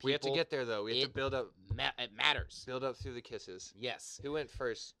 development. People, We have to get there, though. We have to it build up it matters. through the kisses. Yes. Who went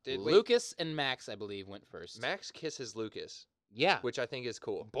first? Wait, Lucas and Max, I believe, went first. Max kisses Lucas, Yeah. which I think is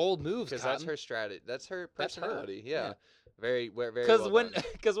cool. Bold moves, Because that's her strategy. That's her That's her, personality. yeah. Yeah. Very well Because when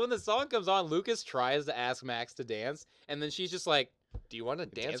done. when the song comes on, Lucas tries to ask Max to dance, and then she's just like, Do you want to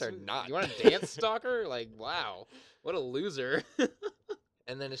dance or with- not? You want to dance, stalker? Like, wow, what a loser.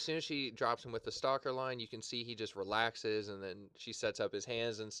 And then as soon as she drops him with the stalker line, you can see he just relaxes, and then she sets up his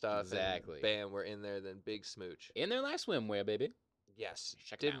hands and stuff. Exactly. And bam, we're in there. Then big smooch. In their last swimwear, baby. Yes.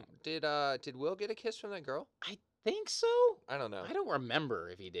 Check it out. Did Will get a kiss from that girl? I think so. I don't know. I don't remember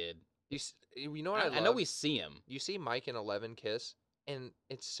if he did. You know what I love? I know we see him. You see Mike and 11 kiss, and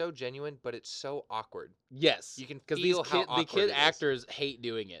it's so genuine, but it's so awkward. Yes, You can because feel how the awkward kid it is. actors hate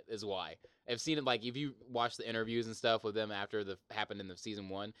doing it. Is why I've seen it. Like if you watch the interviews and stuff with them after the happened in the season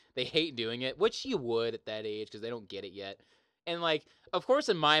 1, they hate doing it, which you would at that age because they don't get it yet. And like, of course,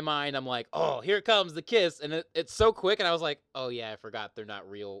 in my mind, I'm like, oh, here comes the kiss, and it's so quick, and I was like, oh yeah, I forgot they're not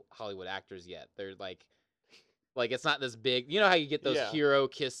real Hollywood actors yet. They're like it's not this big. You know how you get those Yeah. hero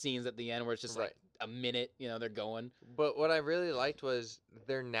kiss scenes at the end where it's just Right. like a minute. You know, they're going. But what I really liked was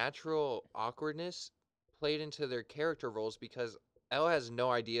their natural awkwardness played into their character roles because Elle has no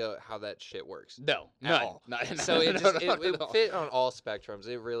idea how that shit works. No, At none. all. Not, So it just not it at all. fit on all spectrums.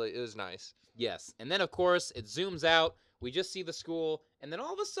 It was nice. Yes. And then, of course, it zooms out. We just see the school. And then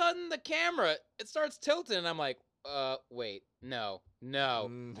all of a sudden, the camera, it starts tilting. And I'm like, wait, no.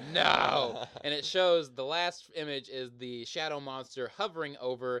 And it shows the last image is the shadow monster hovering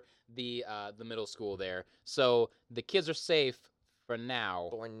over the middle school there. So the kids are safe for now.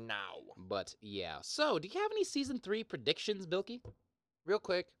 For now. But, yeah. So, do you have any season 3 predictions, Bilky? Real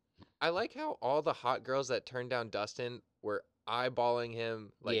quick, I like how all the hot girls that turned down Dustin were eyeballing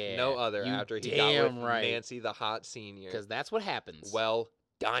him like no Yeah, other you after he got damn with right. Nancy, the hot senior. Because that's what happens. Well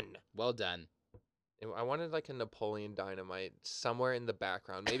done. Well done. I wanted like a Napoleon Dynamite somewhere in the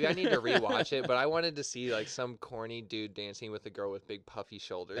background. Maybe I need to rewatch it, but I wanted to see like some corny dude dancing with a girl with big puffy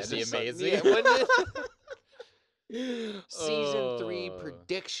shoulders. That'd be or something. amazing. Yeah, wouldn't it? Season 3 Uh,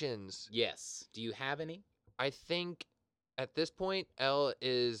 predictions. Yes. Do you have any? I think at this point, Elle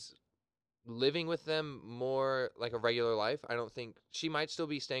is living with them more like a regular life. I don't think she might still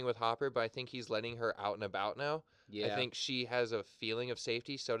be staying with Hopper, but I think he's letting her out and about now. Yeah. I think she has a feeling of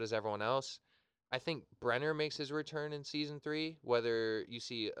safety. So does everyone else. I think Brenner makes his return in season 3, whether you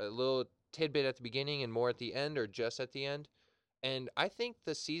see a little tidbit at the beginning and more at the end or just at the end. And I think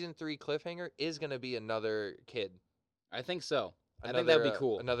the season 3 cliffhanger is going to be another kid. I think so. I think that would be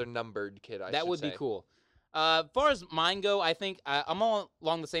cool. Another numbered kid, That would be cool. As far as mine go, I think I'm all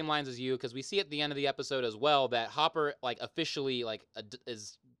along the same lines as you because we see at the end of the episode as well that Hopper like officially like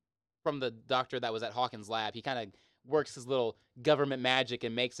is from the doctor that was at Hawkins' lab. He kind of works his little government magic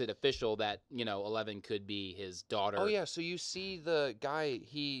and makes it official that 11 could be his daughter. Oh yeah, so you see the guy,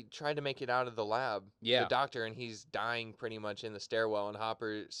 he tried to make it out of the lab, Yeah. the doctor, and he's dying pretty much in the stairwell, and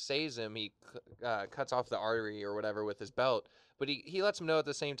Hopper saves him. He cuts off the artery or whatever with his belt, but he lets him know at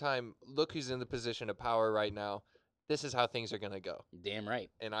the same time, look who's in the position of power right now. This is how things are going to go. Damn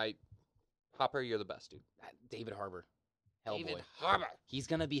right. And Hopper, you're the best, dude. David Harbour. Hellboy. David Harbour. He's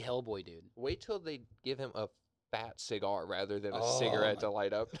going to be Hellboy, dude. Wait till they give him a fat cigar rather than a cigarette to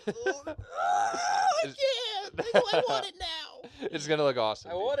light up. I want it now. It's gonna look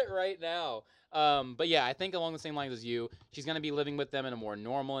awesome. I want it right now. But yeah, I think along the same lines as you, she's gonna be living with them in a more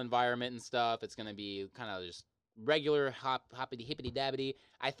normal environment and stuff. It's gonna be kind of just regular hoppity hippity dabbity.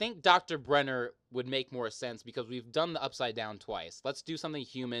 I think Dr. Brenner would make more sense because we've done the Upside Down twice. Let's do something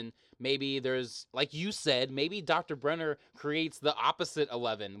human. Maybe there's, like you said, maybe Dr. Brenner creates the opposite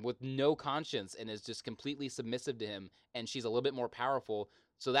 11 with no conscience and is just completely submissive to him, and she's a little bit more powerful.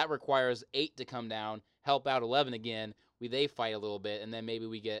 So that requires 8 to come down, help out 11 again. They fight a little bit, and then maybe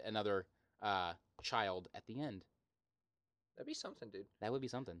we get another child at the end. That'd be something, dude. That would be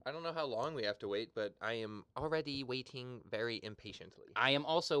something. I don't know how long we have to wait, but I am already waiting very impatiently. I am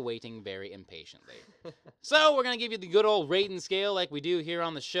also waiting very impatiently. So we're going to give you the good old rating scale like we do here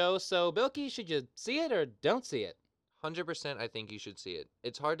on the show. So, Bilky, should you see it or don't see it? 100% I think you should see it.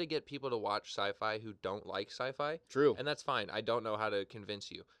 It's hard to get people to watch sci-fi who don't like sci-fi. True. And that's fine. I don't know how to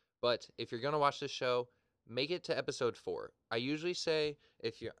convince you. But if you're going to watch this show, make it to episode 4. I usually say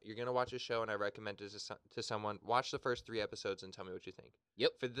if you're going to watch a show and I recommend it to someone, watch the first 3 episodes and tell me what you think.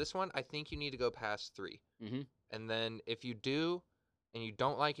 Yep. For this one, I think you need to go past 3. Mm-hmm. And then if you do and you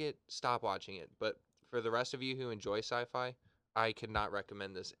don't like it, stop watching it. But for the rest of you who enjoy sci-fi, I could not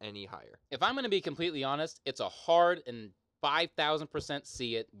recommend this any higher. If I'm going to be completely honest, it's a hard and 5,000%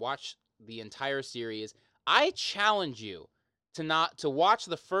 see it. Watch the entire series. I challenge you to watch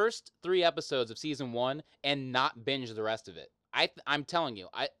the first 3 episodes of season 1 and not binge the rest of it. I'm telling you,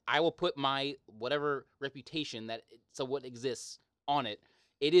 I will put my whatever reputation that what exists on it.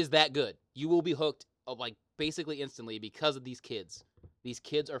 It is that good. You will be hooked like basically instantly because of these kids. These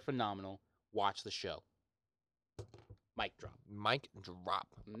kids are phenomenal. Watch the show. Mic drop. Mic drop.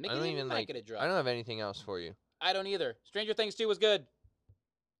 I don't even like it. I don't have anything else for you. I don't either. Stranger Things 2 was good.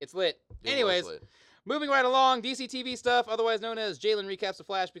 It's lit. It Anyways, was lit. Moving right along, DC TV stuff, otherwise known as Jalen recaps The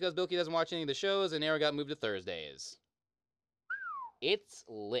Flash because Bilky doesn't watch any of the shows and Arrow got moved to Thursdays. It's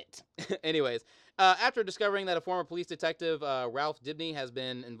lit. Anyways, after discovering that a former police detective, Ralph Dibny, has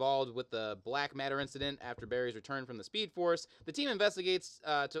been involved with the Black Matter incident after Barry's return from the Speed Force, the team investigates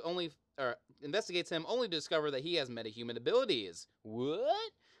him only to discover that he has metahuman abilities.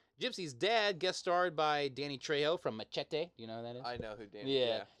 What? Gypsy's dad, guest starred by Danny Trejo from Machete. Do you know who that is? I know who Danny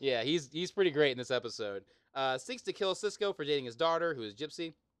is. Yeah, he's pretty great in this episode. Seeks to kill Cisco for dating his daughter, who is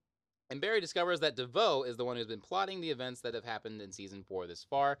Gypsy. And Barry discovers that DeVoe is the one who's been plotting the events that have happened in Season 4 this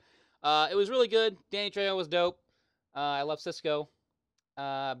far. It was really good. Danny Trejo was dope. I love Cisco.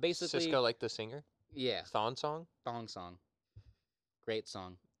 Basically, Cisco, like the singer? Yeah. Thong song? Thong song. Great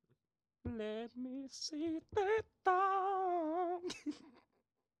song. Let me see that thong.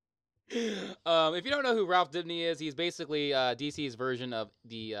 If you don't know who Ralph Dibny is, he's basically DC's version of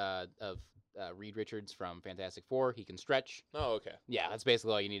Reed Richards from Fantastic Four. He can stretch. Oh, okay. Yeah, that's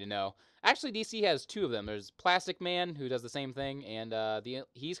basically all you need to know. Actually, DC has 2 of them. There's Plastic Man, who does the same thing, and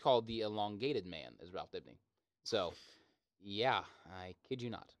he's called the Elongated Man, is Ralph Dibny. So, yeah, I kid you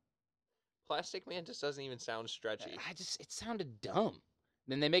not. Plastic Man just doesn't even sound stretchy. It sounded dumb.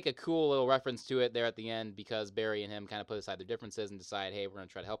 Then they make a cool little reference to it there at the end because Barry and him kind of put aside their differences and decide, hey, we're going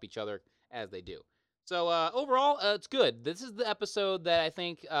to try to help each other, as they do. So overall, it's good. This is the episode that I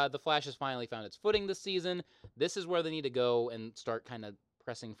think The Flash has finally found its footing this season. This is where they need to go and start kind of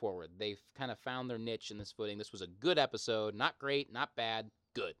pressing forward. They've kind of found their niche in this footing. This was a good episode. Not great, not bad.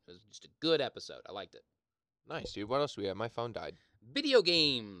 Good. It was just a good episode. I liked it. Nice, dude. What else do we have? My phone died. Video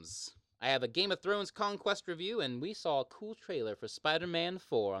games. I have a Game of Thrones Conquest review, and we saw a cool trailer for Spider-Man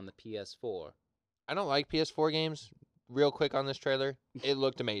 4 on the PS4. I don't like PS4 games. Real quick on this trailer, it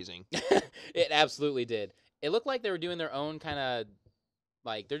looked amazing. It absolutely did. It looked like they were doing their own kind of,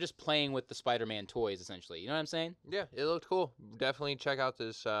 like, they're just playing with the Spider-Man toys, essentially. You know what I'm saying? Yeah, it looked cool. Definitely check out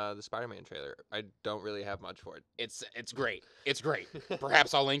this the Spider-Man trailer. I don't really have much for it. It's great. It's great.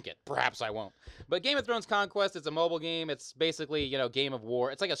 Perhaps I'll link it. Perhaps I won't. But Game of Thrones Conquest, it's a mobile game. It's basically, Game of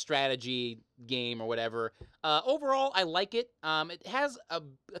War. It's like a strategy game or whatever. Overall, I like it. It has a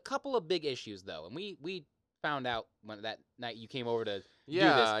couple of big issues, though. And we found out when that night you came over to do this.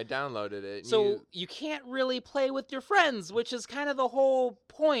 I downloaded it. So you can't really play with your friends, which is kind of the whole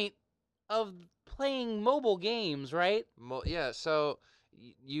point of playing mobile games, right? Yeah, so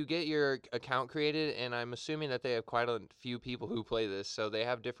you get your account created, and I'm assuming that they have quite a few people who play this, so they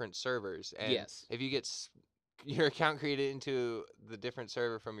have different servers. And Yes. if you get your account created into the different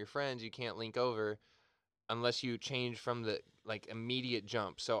server from your friends, you can't link over unless you change from the like immediate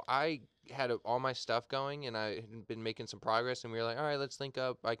jump. So I had all my stuff going, and I had been making some progress, and we were like, all right, let's link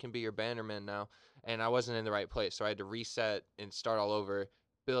up. I can be your bannerman now. And I wasn't in the right place, so I had to reset and start all over,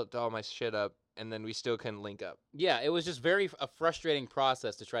 built all my shit up, and then we still couldn't link up. Yeah, it was just a frustrating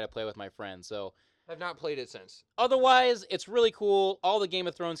process to try to play with my friends. So I've not played it since. otherwise, it's really cool. All the Game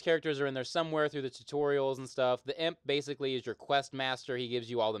of Thrones characters are in there somewhere through the tutorials and stuff. The Imp basically is your quest master. He gives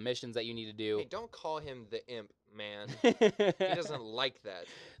you all the missions that you need to do. Hey, don't call him the Imp, man. He doesn't like that.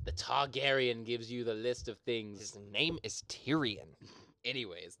 The Targaryen gives you the list of things. His name is Tyrion.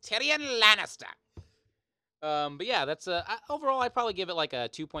 Anyways, Tyrion Lannister. But yeah, that's overall I'd probably give it like a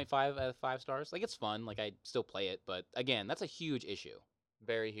 2.5 out of 5 stars. Like it's fun, like I still play it, but again, that's a huge issue.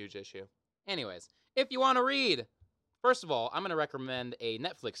 Very huge issue. Anyways, if you want to read, first of all, I'm going to recommend a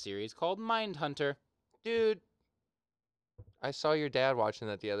Netflix series called Mindhunter. Dude, I saw your dad watching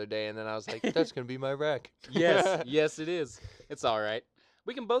that the other day, and then I was like, that's going to be my rec. Yes, yes it is. It's all right.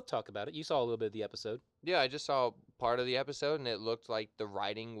 We can both talk about it. You saw a little bit of the episode. Yeah, I just saw part of the episode, and it looked like the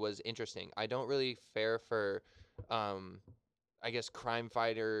writing was interesting. I don't really fare for, I guess, crime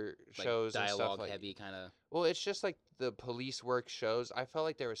fighter Like shows and stuff dialogue like. heavy kind of. Well, it's just like the police work shows. I felt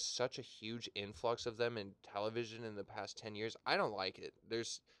like there was such a huge influx of them in television in the past 10 years. I don't like it.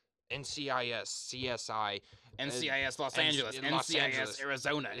 There's NCIS, CSI, NCIS Los and- Angeles, in Los NCIS Angeles.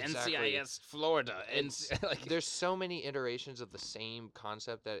 Arizona, Exactly. NCIS Florida. It's like, there's so many iterations of the same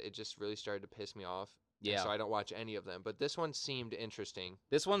concept that it just really started to piss me off. And yeah. so I don't watch any of them. But this one seemed interesting.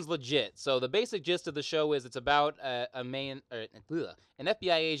 This one's legit. So the basic gist of the show is it's about an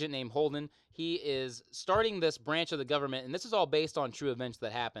FBI agent named Holden. He is starting this branch of the government, and this is all based on true events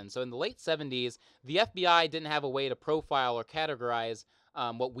that happened. So in the late 70s, the FBI didn't have a way to profile or categorize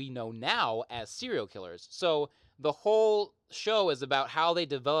what we know now as serial killers. So the whole show is about how they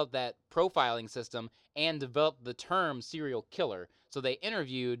developed that profiling system and developed the term serial killer. So they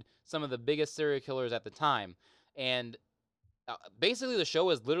interviewed some of the biggest serial killers at the time. And basically the show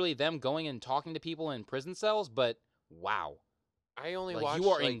is literally them going and talking to people in prison cells, but wow. I only Like, watched you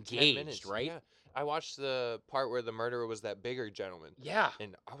are like engaged, 10 minutes. right? Yeah. I watched the part where the murderer was that bigger gentleman. Yeah.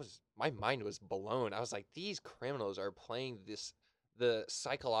 And my mind was blown. I was like, these criminals are playing the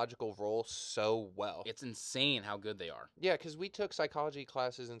psychological role so well. It's insane how good they are. Yeah, because we took psychology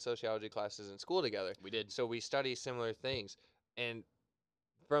classes and sociology classes in school together. We did. So we study similar things. And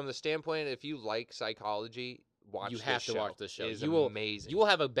from the standpoint, if you like psychology, You have to watch this show. It is You will- amazing. You will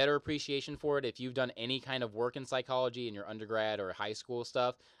have a better appreciation for it if you've done any kind of work in psychology in your undergrad or high school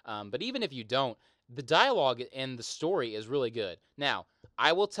stuff. But even if you don't, the dialogue and the story is really good. Now,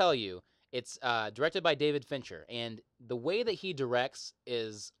 I will tell you, it's directed by David Fincher, and the way that he directs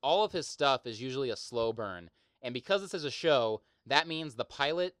is all of his stuff is usually a slow burn. And because this is a show, that means the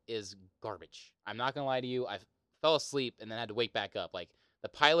pilot is garbage. I'm not going to lie to you. I fell asleep and then had to wake back up. Like, the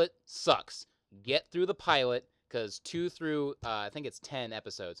pilot sucks. Get through the pilot, because 2 through, I think it's 10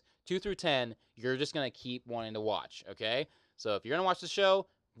 episodes. 2 through 10, you're just going to keep wanting to watch, okay? So if you're going to watch the show,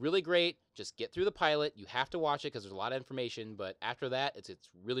 really great. Just get through the pilot. You have to watch it because there's a lot of information, but after that, it's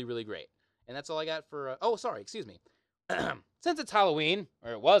really, really great. And that's all I got for, excuse me. Since it's Halloween,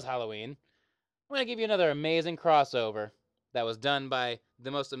 or it was Halloween, I'm going to give you another amazing crossover that was done by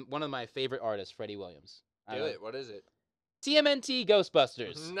one of my favorite artists, Freddie Williams. Do it. What is it? TMNT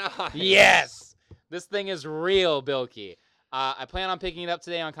Ghostbusters. Nice. Yes! This thing is real, Bilky. I plan on picking it up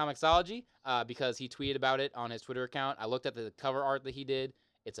today on Comixology because he tweeted about it on his Twitter account. I looked at the cover art that he did.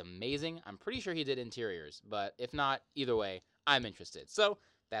 It's amazing. I'm pretty sure he did interiors, but if not, either way, I'm interested. So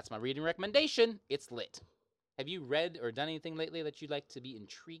that's my reading recommendation. It's lit. Have you read or done anything lately that you'd like to be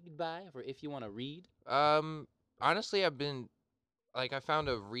intrigued by, or if you want to read? Honestly, I've been I found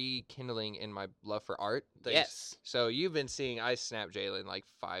a rekindling in my love for art. Yes. So you've been seeing I snap Jalen like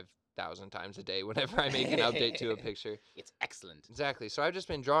 5,000 times a day whenever I make an update to a picture. It's excellent. Exactly. So I've just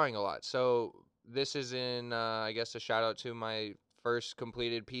been drawing a lot. So this is I guess, a shout out to my first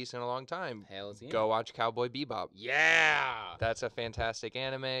completed piece in a long time. Hells yeah. Go watch Cowboy Bebop. Yeah. That's a fantastic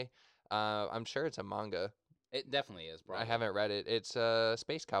anime. I'm sure it's a manga. It definitely is, bro. I haven't read it. It's a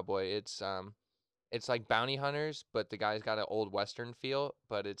space cowboy. It's like bounty hunters, but the guy's got an old Western feel,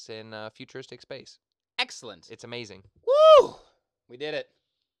 but it's in futuristic space. Excellent. It's amazing. Woo! We did it.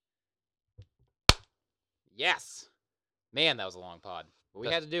 Yes. Man, that was a long pod. But we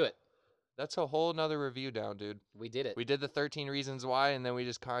had to do it. That's a whole nother review down, dude. We did it. We did the 13 Reasons Why, and then we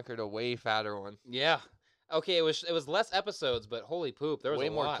just conquered a way fatter one. Yeah. Okay, it was less episodes, but holy poop, there was way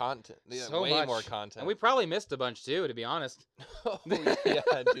a more lot. content. Yeah, So way much. more content. And we probably missed a bunch too, to be honest. Oh, yeah,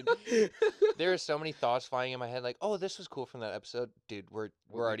 dude. There are so many thoughts flying in my head, like, oh, this was cool from that episode. Dude, we're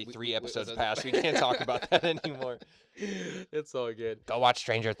already 3 episodes past. We can't talk about that anymore. It's all good. Go watch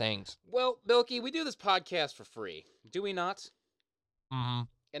Stranger Things. Well, Bilky, we do this podcast for free, do we not? Mm-hmm.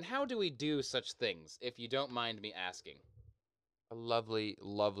 And how do we do such things, if you don't mind me asking? A lovely,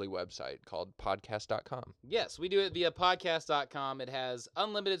 lovely website called podcast.com. Yes, we do it via podcast.com. It has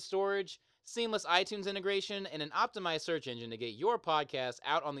unlimited storage, seamless iTunes integration, and an optimized search engine to get your podcast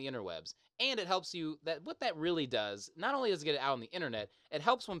out on the interwebs. And it helps you, what that really does, not only does it get it out on the internet, it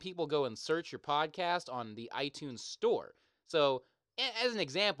helps when people go and search your podcast on the iTunes store. So, as an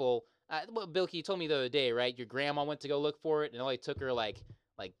example, Bilky, you told me the other day, right? Your grandma went to go look for it, and it only took her like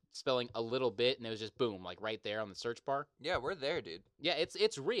spelling a little bit, and it was just boom, like right there on the search bar. Yeah, we're there, dude. Yeah,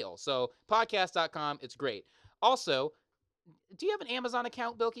 it's real. So podcast.com, it's great. Also, do you have an Amazon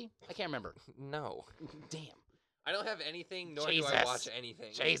account, Bilky? I can't remember. No. Damn. I don't have anything, nor do Jesus. I watch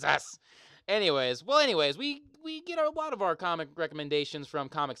anything. Jesus. Anyways, we get a lot of our comic recommendations from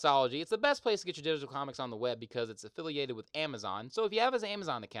Comixology. It's the best place to get your digital comics on the web because it's affiliated with Amazon. So if you have an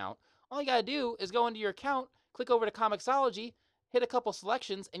Amazon account, all you gotta do is go into your account, click over to Comixology, hit a couple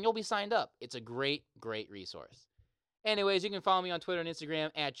selections, and you'll be signed up. It's a great, great resource. Anyways, you can follow me on Twitter and Instagram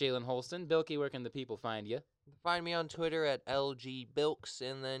at Jalen Holston. Bilky, where can the people find you? Find me on Twitter at LGBilks,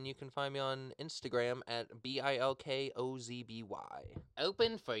 and then you can find me on Instagram at BILKOZBY.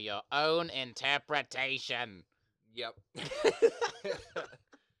 Open for your own interpretation. Yep.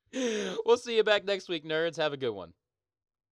 We'll see you back next week, nerds. Have a good one.